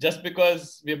 just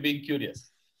because we're being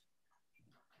curious?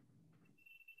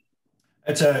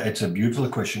 It's a beautiful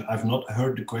question. I've not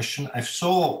heard the question. I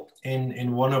saw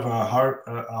in one of our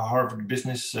Harvard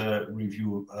Business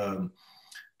Review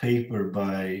paper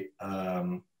by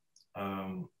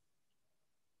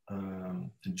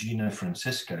Gina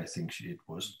Francesca, I think it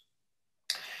was,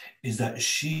 is that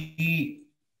she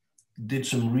did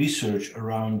some research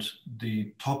around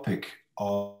the topic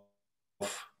of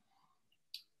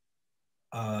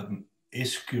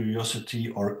is curiosity,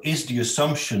 or is the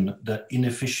assumption that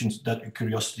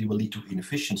curiosity will lead to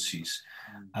inefficiencies?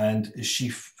 And she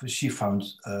found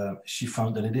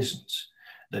that it isn't.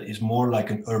 That is more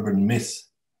like an urban myth,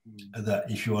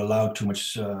 that if you allow too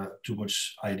much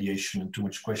ideation and too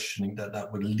much questioning,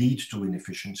 that would lead to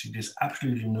inefficiency. There's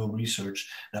absolutely no research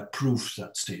that proves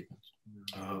that statement.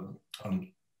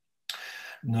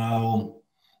 Now,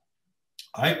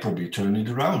 I probably turn it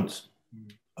around.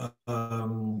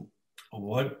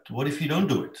 What if you don't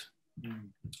do it?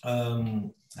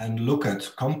 And look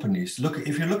at companies.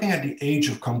 If you're looking at the age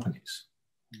of companies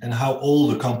and how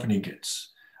old a company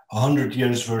gets, 100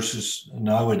 years versus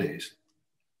nowadays,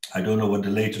 I don't know what the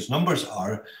latest numbers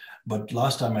are, but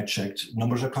last time I checked,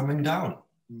 numbers are coming down.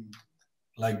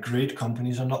 Like, great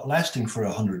companies are not lasting for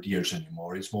 100 years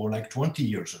anymore. It's more like 20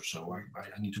 years or so.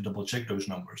 I need to double check those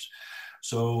numbers.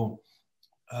 So,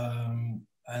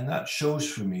 and that shows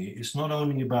for me, it's not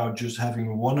only about just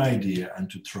having one idea and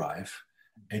to thrive,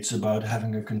 it's about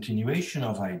having a continuation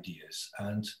of ideas.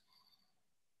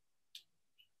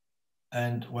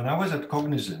 And when I was at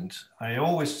Cognizant, I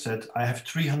always said, I have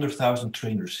 300,000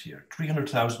 trainers here,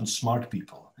 300,000 smart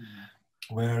people,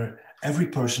 where every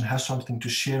person has something to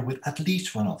share with at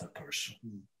least one other person.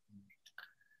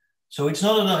 So it's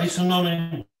not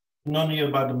only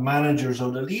about the managers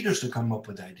or the leaders to come up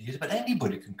with ideas, but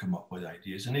anybody can come up with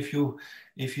ideas. And if you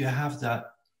have the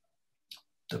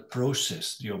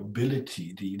process, the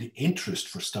ability, the interest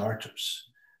for starters,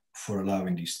 for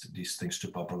allowing these things to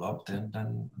bubble up, then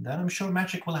I'm sure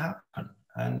magic will happen.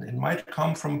 And it might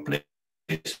come from a place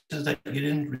that you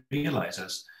didn't realize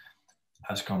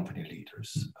as company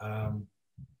leaders.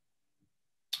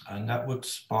 And that would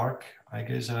spark, I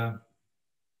guess,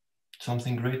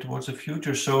 something great towards the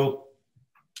future. So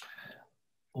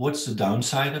what's the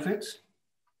downside of it?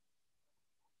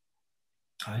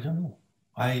 I don't know.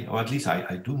 Or at least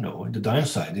I do know. The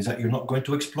downside is that you're not going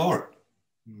to explore.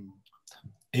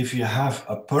 If you have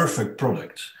a perfect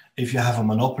product, if you have a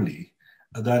monopoly,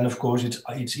 then of course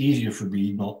it's easier for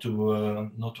me not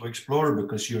to explore,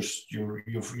 because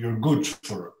you're good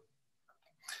for it.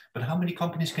 But how many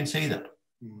companies can say that?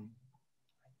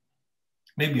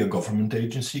 Maybe a government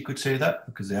agency could say that,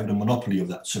 because they have the monopoly of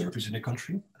that service in the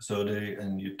country. So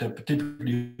you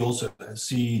typically also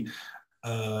see,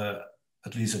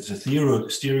 at least it's a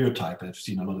stereotype. I've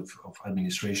seen a lot of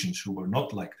administrations who are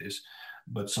not like this,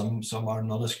 but some are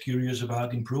not as curious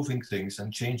about improving things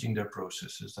and changing their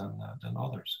processes than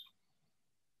others.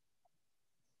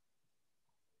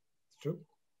 True.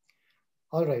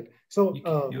 All right. So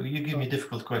you give me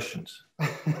difficult questions.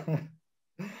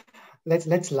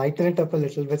 Let's lighten it up a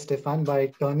little bit, Stefan,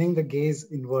 by turning the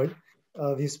gaze inward.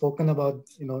 We've spoken about,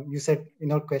 you said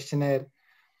in our questionnaire,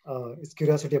 it's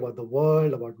curiosity about the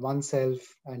world, about oneself,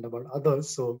 and about others.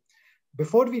 So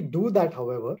before we do that,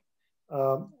 however,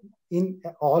 in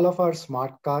all of our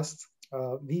Smartcasts,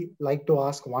 we like to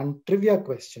ask one trivia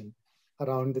question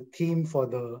around the theme for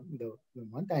the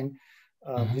month. And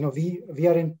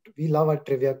we love our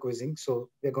trivia quizzing, so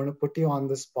we're going to put you on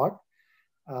the spot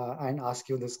and ask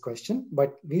you this question,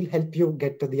 but we'll help you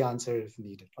get to the answer if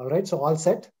needed. All right, so all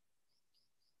set?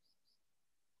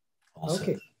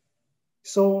 Okay.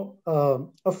 So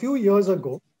a few years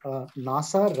ago,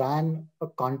 NASA ran a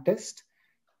contest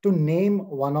to name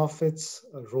one of its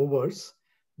rovers.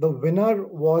 The winner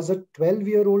was a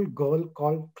 12-year-old girl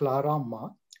called Clara Ma,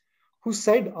 who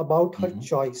said about her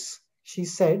choice, she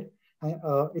said,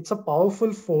 it's a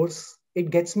powerful force. It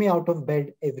gets me out of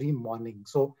bed every morning.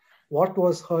 So what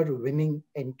was her winning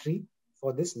entry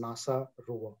for this NASA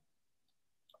rover?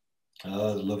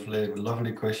 Oh,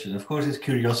 lovely question. Of course, it's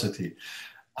curiosity.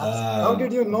 How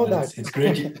did you know that? It's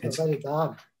great. Well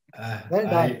done. Well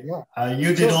done. Yeah.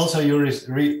 You did also your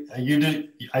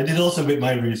I did also with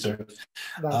my research.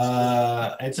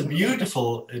 It's a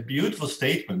beautiful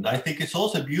statement. I think it's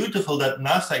also beautiful that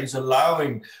NASA is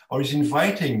allowing or is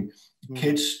inviting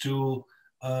kids to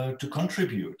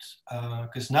contribute,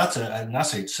 because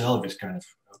NASA itself is kind of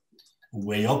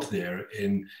way up there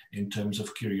in terms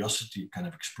of curiosity, kind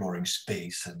of exploring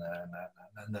space, and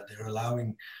that they're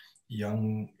allowing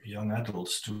young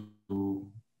adults to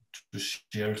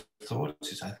share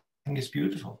thoughts. I think it's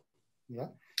beautiful. Yeah.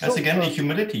 That's again the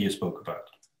humility you spoke about.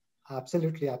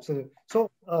 Absolutely, absolutely.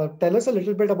 So tell us a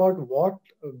little bit about what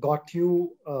got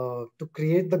you to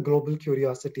create the Global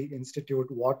Curiosity Institute.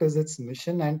 What is its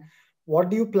mission, and what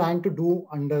do you plan to do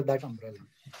under that umbrella?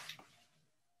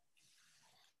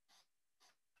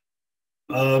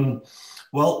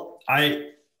 Well,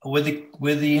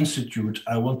 with the institute,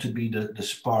 I want to be the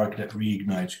spark that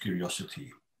reignites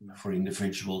curiosity for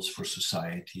individuals, for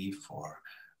society, for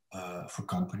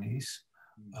companies,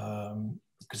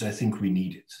 because I think we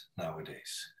need it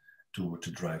nowadays to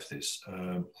drive this.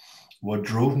 What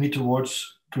drove me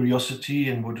towards curiosity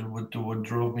and what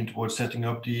drove me towards setting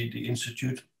up the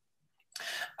institute?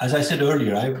 As I said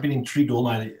earlier, I've been intrigued all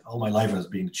my life as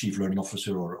being chief learning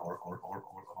officer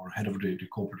or head of the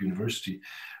corporate university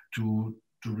to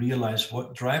realize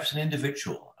what drives an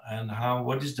individual and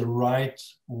what is the right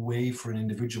way for an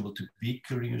individual to be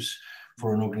curious,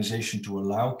 for an organization to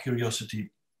allow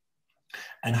curiosity,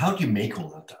 and how do you make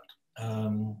all of that?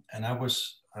 And I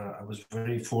was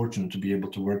very fortunate to be able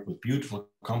to work with beautiful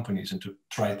companies and to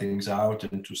try things out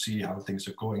and to see how things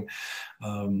are going.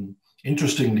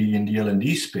 Interestingly, in the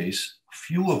L&D space,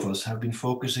 few of us have been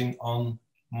focusing on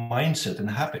mindset and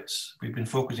habits. We've been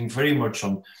focusing very much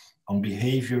on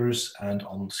behaviors and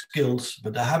on skills,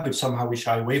 but the habits somehow we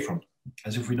shy away from,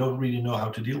 as if we don't really know how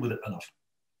to deal with it enough.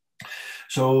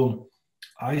 So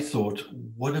I thought,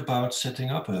 what about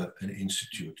setting up an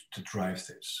institute to drive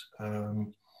this?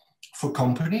 For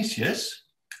companies, yes,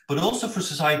 but also for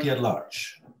society at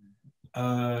large.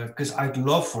 Because I'd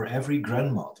love for every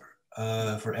grandmother,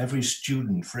 for every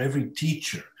student, for every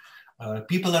teacher,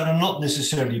 people that are not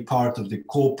necessarily part of the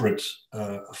corporate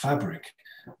fabric,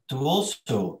 to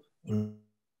also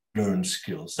learn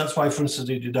skills. That's why, for instance,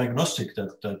 the diagnostic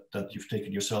that you've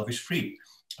taken yourself is free.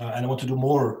 And I want to do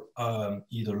more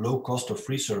either low cost or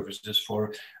free services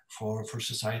for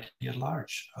society at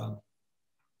large.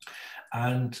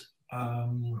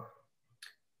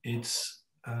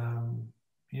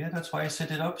 yeah, that's why I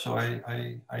set it up. So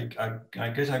I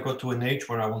guess I got to an age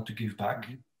where I want to give back.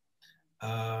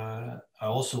 I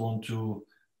also want to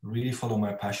really follow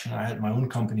my passion. I had my own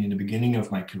company in the beginning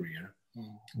of my career.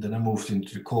 Then I moved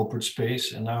into the corporate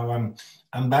space, and now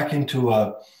I'm back into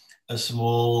a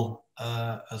small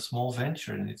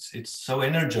venture, and it's so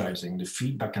energizing. The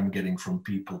feedback I'm getting from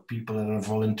people that are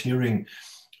volunteering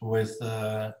with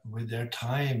their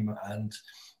time and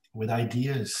with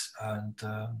ideas,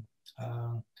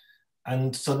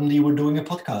 and suddenly we're doing a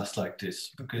podcast like this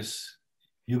because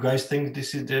you guys think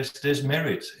there's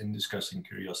merit in discussing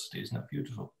curiosity. Isn't that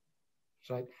beautiful?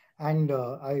 Right. And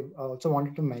I also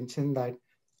wanted to mention that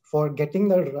for getting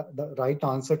the right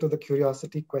answer to the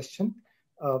curiosity question,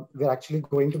 we're actually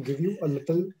going to give you a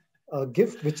little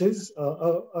gift, which is,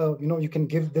 you can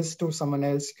give this to someone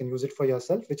else, you can use it for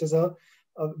yourself, which is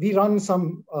we run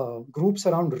some groups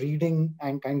around reading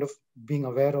and kind of being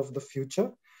aware of the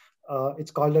future.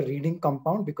 It's called a reading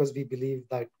compound because we believe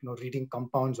that reading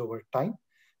compounds over time.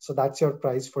 So that's your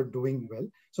prize for doing well.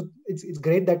 So it's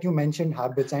great that you mentioned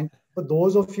habits. And for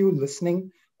those of you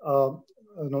listening,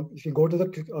 if you go to the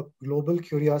Global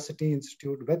Curiosity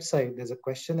Institute website, there's a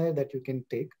questionnaire that you can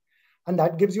take, and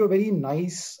that gives you a very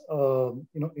nice,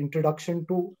 introduction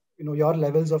to your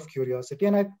levels of curiosity.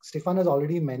 And Stefan has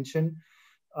already mentioned,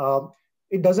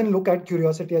 it doesn't look at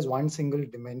curiosity as one single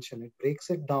dimension. It breaks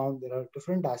it down. There are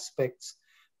different aspects.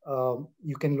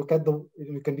 You can look at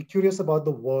you can be curious about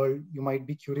the world. You might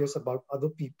be curious about other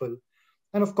people,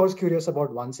 and of course, curious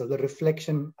about oneself. The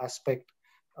reflection aspect,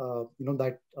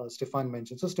 that Stefan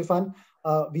mentioned. So, Stefan,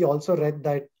 we also read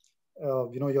that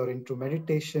you're into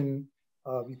meditation.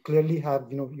 You clearly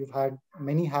have you've had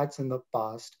many hats in the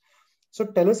past. So,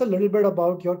 tell us a little bit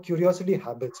about your curiosity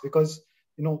habits, because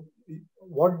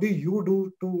what do you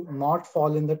do to not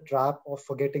fall in the trap of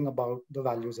forgetting about the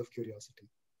values of curiosity?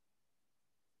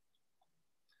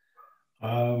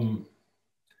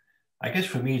 I guess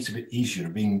for me it's a bit easier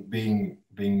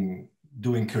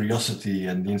doing curiosity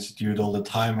and the institute all the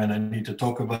time, and I need to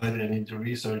talk about it, I need to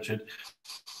research it.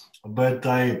 But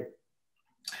I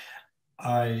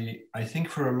think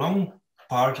for a long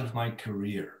part of my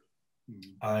career,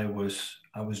 I was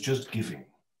just giving,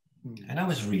 and I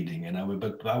was reading, and I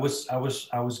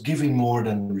was giving more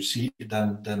than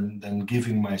than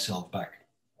giving myself back.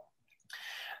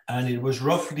 And it was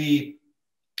roughly,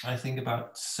 I think,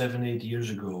 about 7-8 years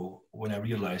ago when I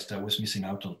realized I was missing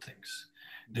out on things.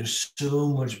 There's so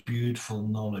much beautiful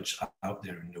knowledge out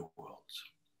there in the world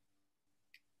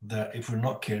that if we're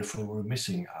not careful, we're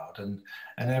missing out. And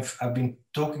I've been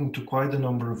talking to quite a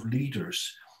number of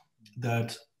leaders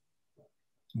that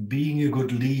being a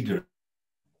good leader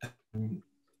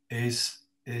is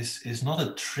not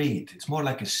a trait. It's more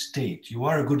like a state. You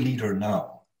are a good leader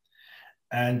now.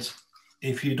 And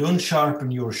if you don't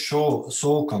sharpen your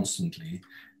soul constantly,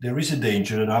 there is a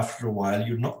danger that after a while,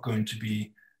 you're not going to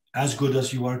be as good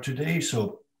as you are today.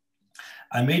 So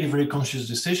I made a very conscious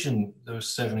decision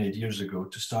those 7-8 years ago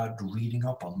to start reading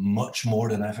up on much more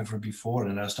than I've ever before.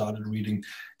 And I started reading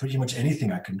pretty much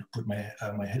anything I can put my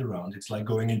head around. It's like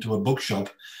going into a bookshop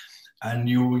and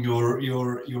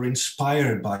you're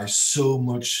inspired by so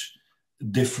much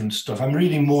different stuff. I'm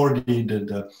reading more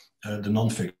the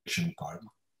nonfiction part.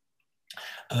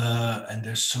 And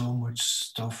there's so much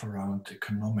stuff around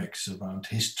economics, around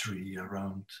history,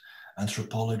 around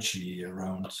anthropology,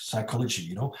 around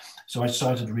psychology, So I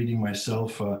started reading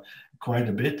myself quite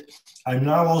a bit. I'm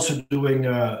now also doing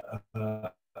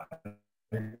I'm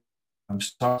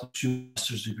starting a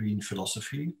master's degree in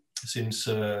philosophy since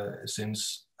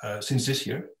this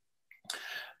year,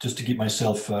 just to keep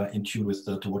myself in tune with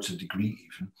towards a degree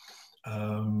even.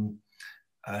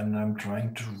 And I'm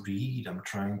trying to read. I'm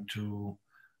trying to.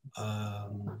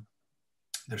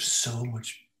 There's so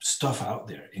much stuff out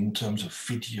there in terms of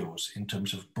videos, in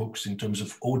terms of books, in terms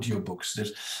of audiobooks,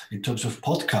 in terms of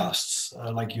podcasts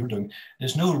like you're doing.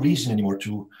 There's no reason anymore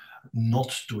to not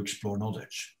to explore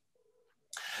knowledge.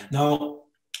 Now,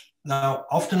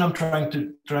 often I'm trying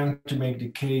to make the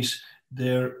case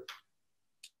there,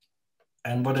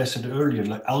 and what I said earlier,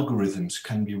 like algorithms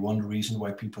can be one reason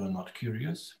why people are not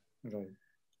curious. Right.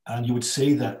 And you would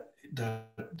say that the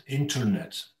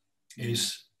internet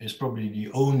is probably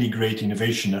the only great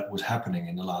innovation that was happening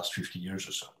in the last 50 years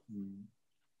or so.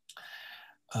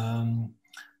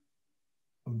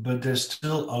 But there's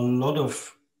still a lot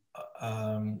of,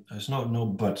 there's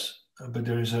but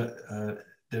there is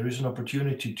an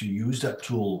opportunity to use that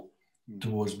tool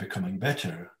towards becoming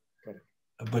better. Okay.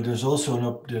 But there's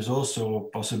also a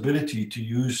possibility to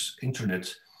use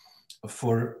internet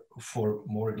for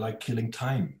more like killing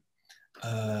time.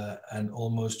 And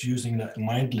almost using that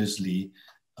mindlessly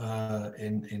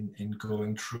in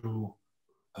going through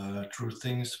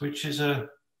things, which is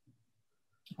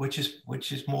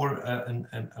more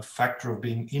a factor of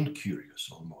being incurious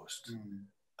almost.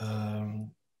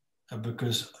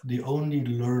 Because the only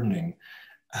learning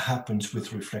happens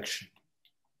with reflection.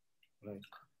 Right.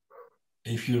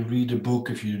 If you read a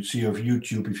book, if you see of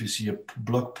YouTube, if you see a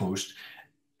blog post,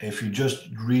 if you just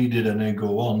read it and then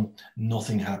go on,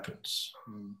 nothing happens.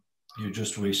 You're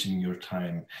just wasting your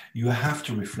time. You have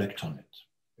to reflect on it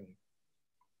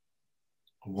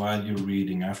while you're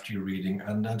reading, after you're reading.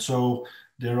 And so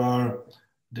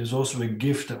there's also a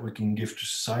gift that we can give to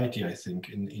society, I think,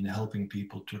 in helping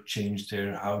people to change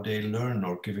how they learn,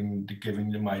 or giving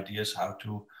them ideas how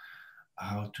to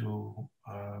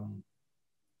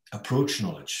approach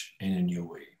knowledge in a new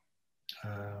way.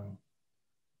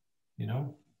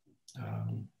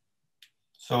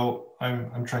 So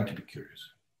I'm trying to be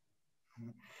curious.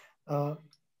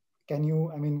 Can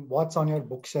you, what's on your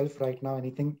bookshelf right now?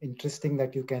 Anything interesting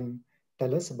that you can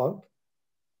tell us about?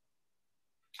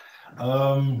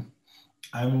 I'm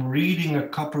reading a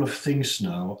couple of things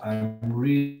now. I'm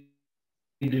reading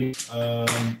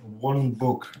one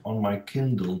book on my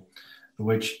Kindle,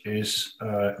 which is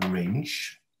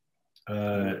Range.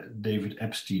 David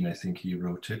Epstein, I think he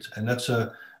wrote it, and that's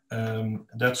a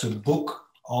book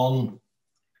on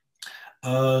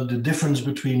the difference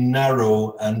between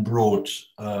narrow and broad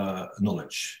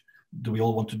knowledge. Do we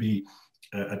all want to be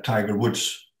a Tiger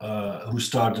Woods, who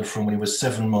started from when he was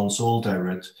 7 months old, I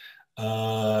read,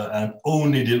 and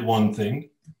only did one thing?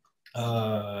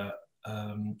 Or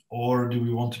do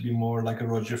we want to be more like a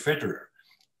Roger Federer,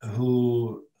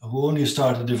 who only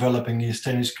started developing his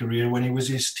tennis career when he was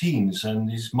in his teens, and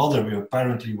his mother, who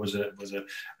apparently was a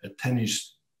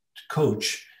tennis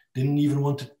coach, didn't even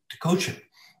want to coach him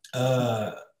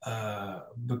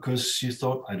because she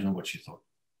thought, I don't know what she thought.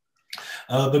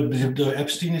 But the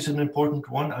Epstein is an important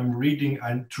one. I'm reading,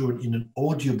 in an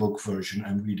audiobook version,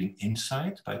 I'm reading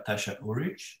Insight by Tasha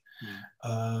Eurich.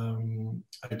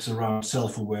 It's around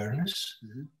self-awareness.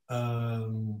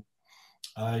 I'm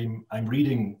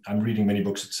reading many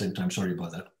books at the same time. Sorry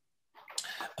about that.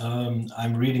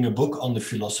 I'm reading a book on the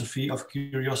philosophy of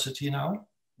curiosity now,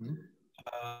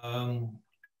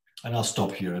 and I'll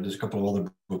stop here. There's a couple of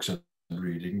other books I'm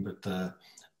reading, but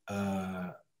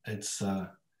it's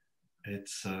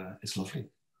lovely.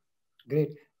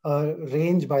 Great.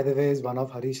 Range, by the way, is one of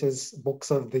Harish's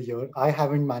books of the year. I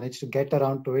haven't managed to get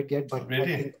around to it yet, but really? I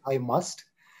think I must.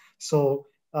 So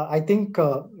I think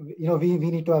we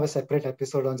need to have a separate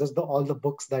episode on just all the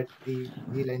books that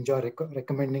we'll enjoy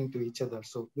recommending to each other.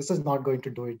 So this is not going to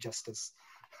do it justice.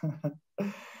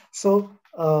 So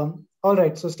all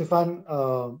right. So Stefan,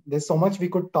 there's so much we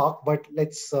could talk, but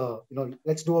let's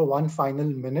do one final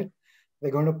minute.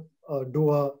 We're going to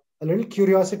do a little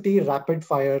curiosity rapid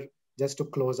fire just to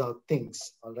close out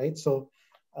things. All right. So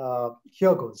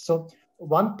here goes. So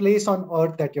one place on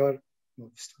earth that you're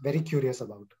very curious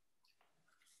about.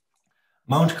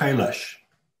 Mount Kailash.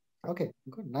 Okay,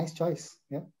 good. Nice choice.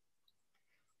 Yeah.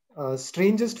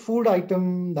 Strangest food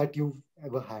item that you've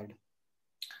ever had?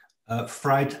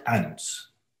 Fried ants.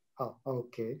 Oh,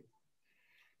 okay.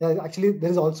 Yeah, actually,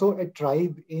 there is also a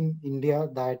tribe in India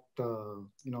that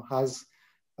has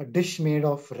a dish made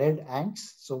of red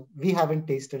ants. So we haven't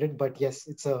tasted it, but yes,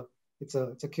 it's a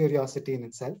curiosity in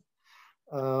itself.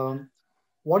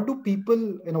 What do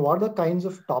people, what are the kinds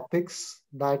of topics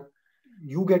that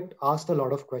you get asked a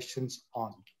lot of questions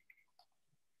on,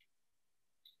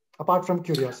 apart from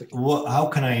curiosity? Well, how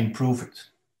can I improve it?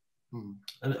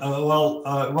 Well,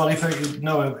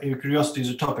 if curiosity is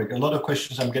a topic, a lot of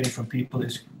questions I'm getting from people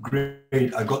is,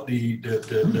 great, I got the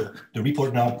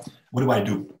report now. What do I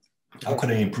do? How can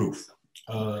I improve?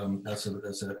 That's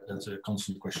a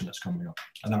constant question that's coming up,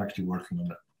 and I'm actually working on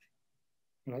that.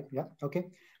 Right. Yeah.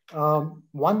 Okay.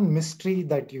 One mystery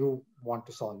that you want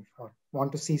to solve or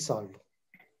want to see solved.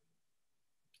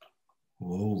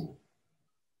 Whoa.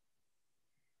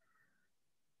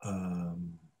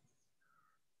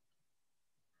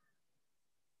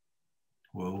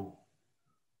 Whoa.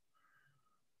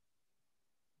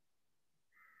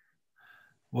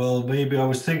 Well, maybe I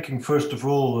was thinking, first of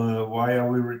all, why are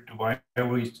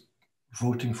we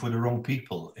voting for the wrong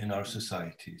people in our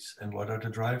societies, and what are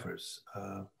the drivers?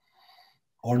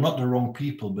 Or not the wrong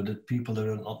people, but the people that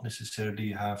are not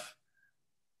necessarily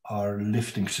are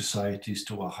lifting societies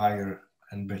to a higher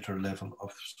and better level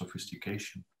of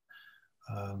sophistication.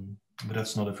 But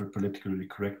that's not a very politically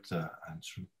correct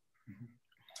answer.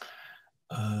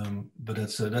 But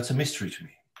that's a mystery to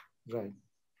me. Right.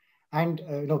 And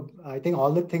I think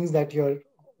all the things that you're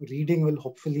reading will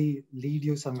hopefully lead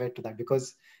you somewhere to that,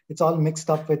 because it's all mixed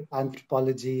up with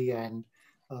anthropology and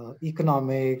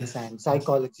economics and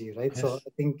psychology, right? So I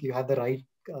think you have the right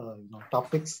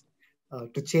topics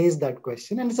to chase that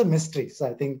question, and it's a mystery. So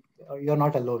I think you're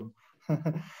not alone.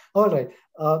 All right.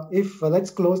 If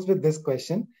let's close with this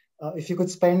question. If you could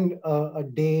spend a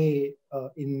day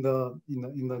in the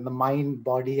mind,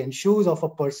 body, and shoes of a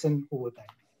person, who would that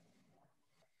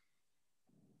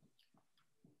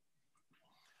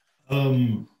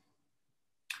be?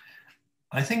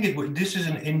 I think this is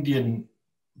an Indian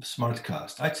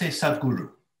smartcast. I'd say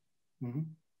Sadhguru. Mm-hmm.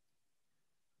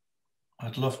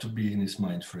 I'd love to be in his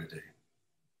mind for a day.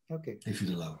 Okay. If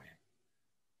you'd allow me.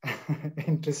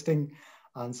 Interesting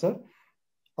answer.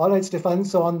 All right, Stefan.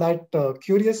 So on that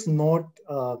curious note,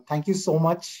 thank you so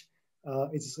much.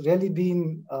 It's really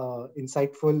been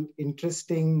insightful,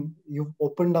 interesting. You've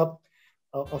opened up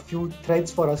a few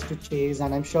threads for us to chase,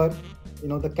 and I'm sure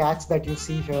the cats that you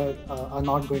see here are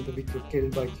not going to be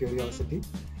killed by curiosity.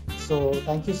 So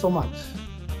thank you so much.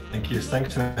 Thank you.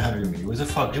 Thanks for having me. It was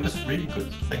fun. It was really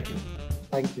good. Thank you.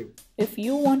 Thank you. If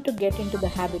you want to get into the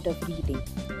habit of reading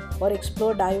or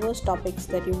explore diverse topics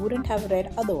that you wouldn't have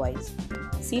read otherwise,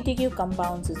 CTQ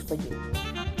Compounds is for you.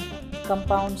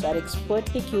 Compounds are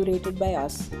expertly curated by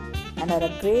us and are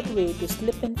a great way to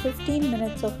slip in 15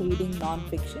 minutes of reading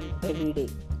non-fiction every day.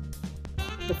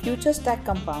 The Future Stack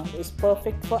Compound is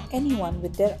perfect for anyone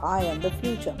with their eye on the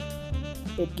future.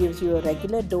 It gives you a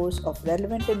regular dose of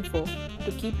relevant info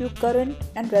to keep you current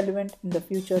and relevant in the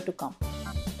future to come.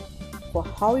 For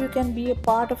how you can be a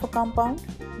part of a compound,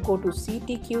 go to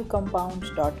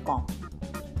ctqcompounds.com.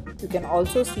 You can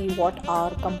also see what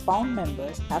our compound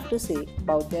members have to say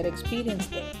about their experience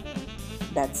there.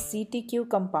 That's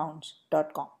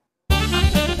ctqcompounds.com.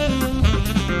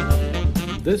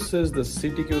 This is the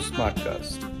CTQ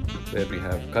Smartcast, where we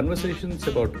have conversations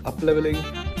about up-leveling,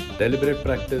 deliberate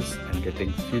practice, and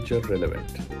getting future relevant.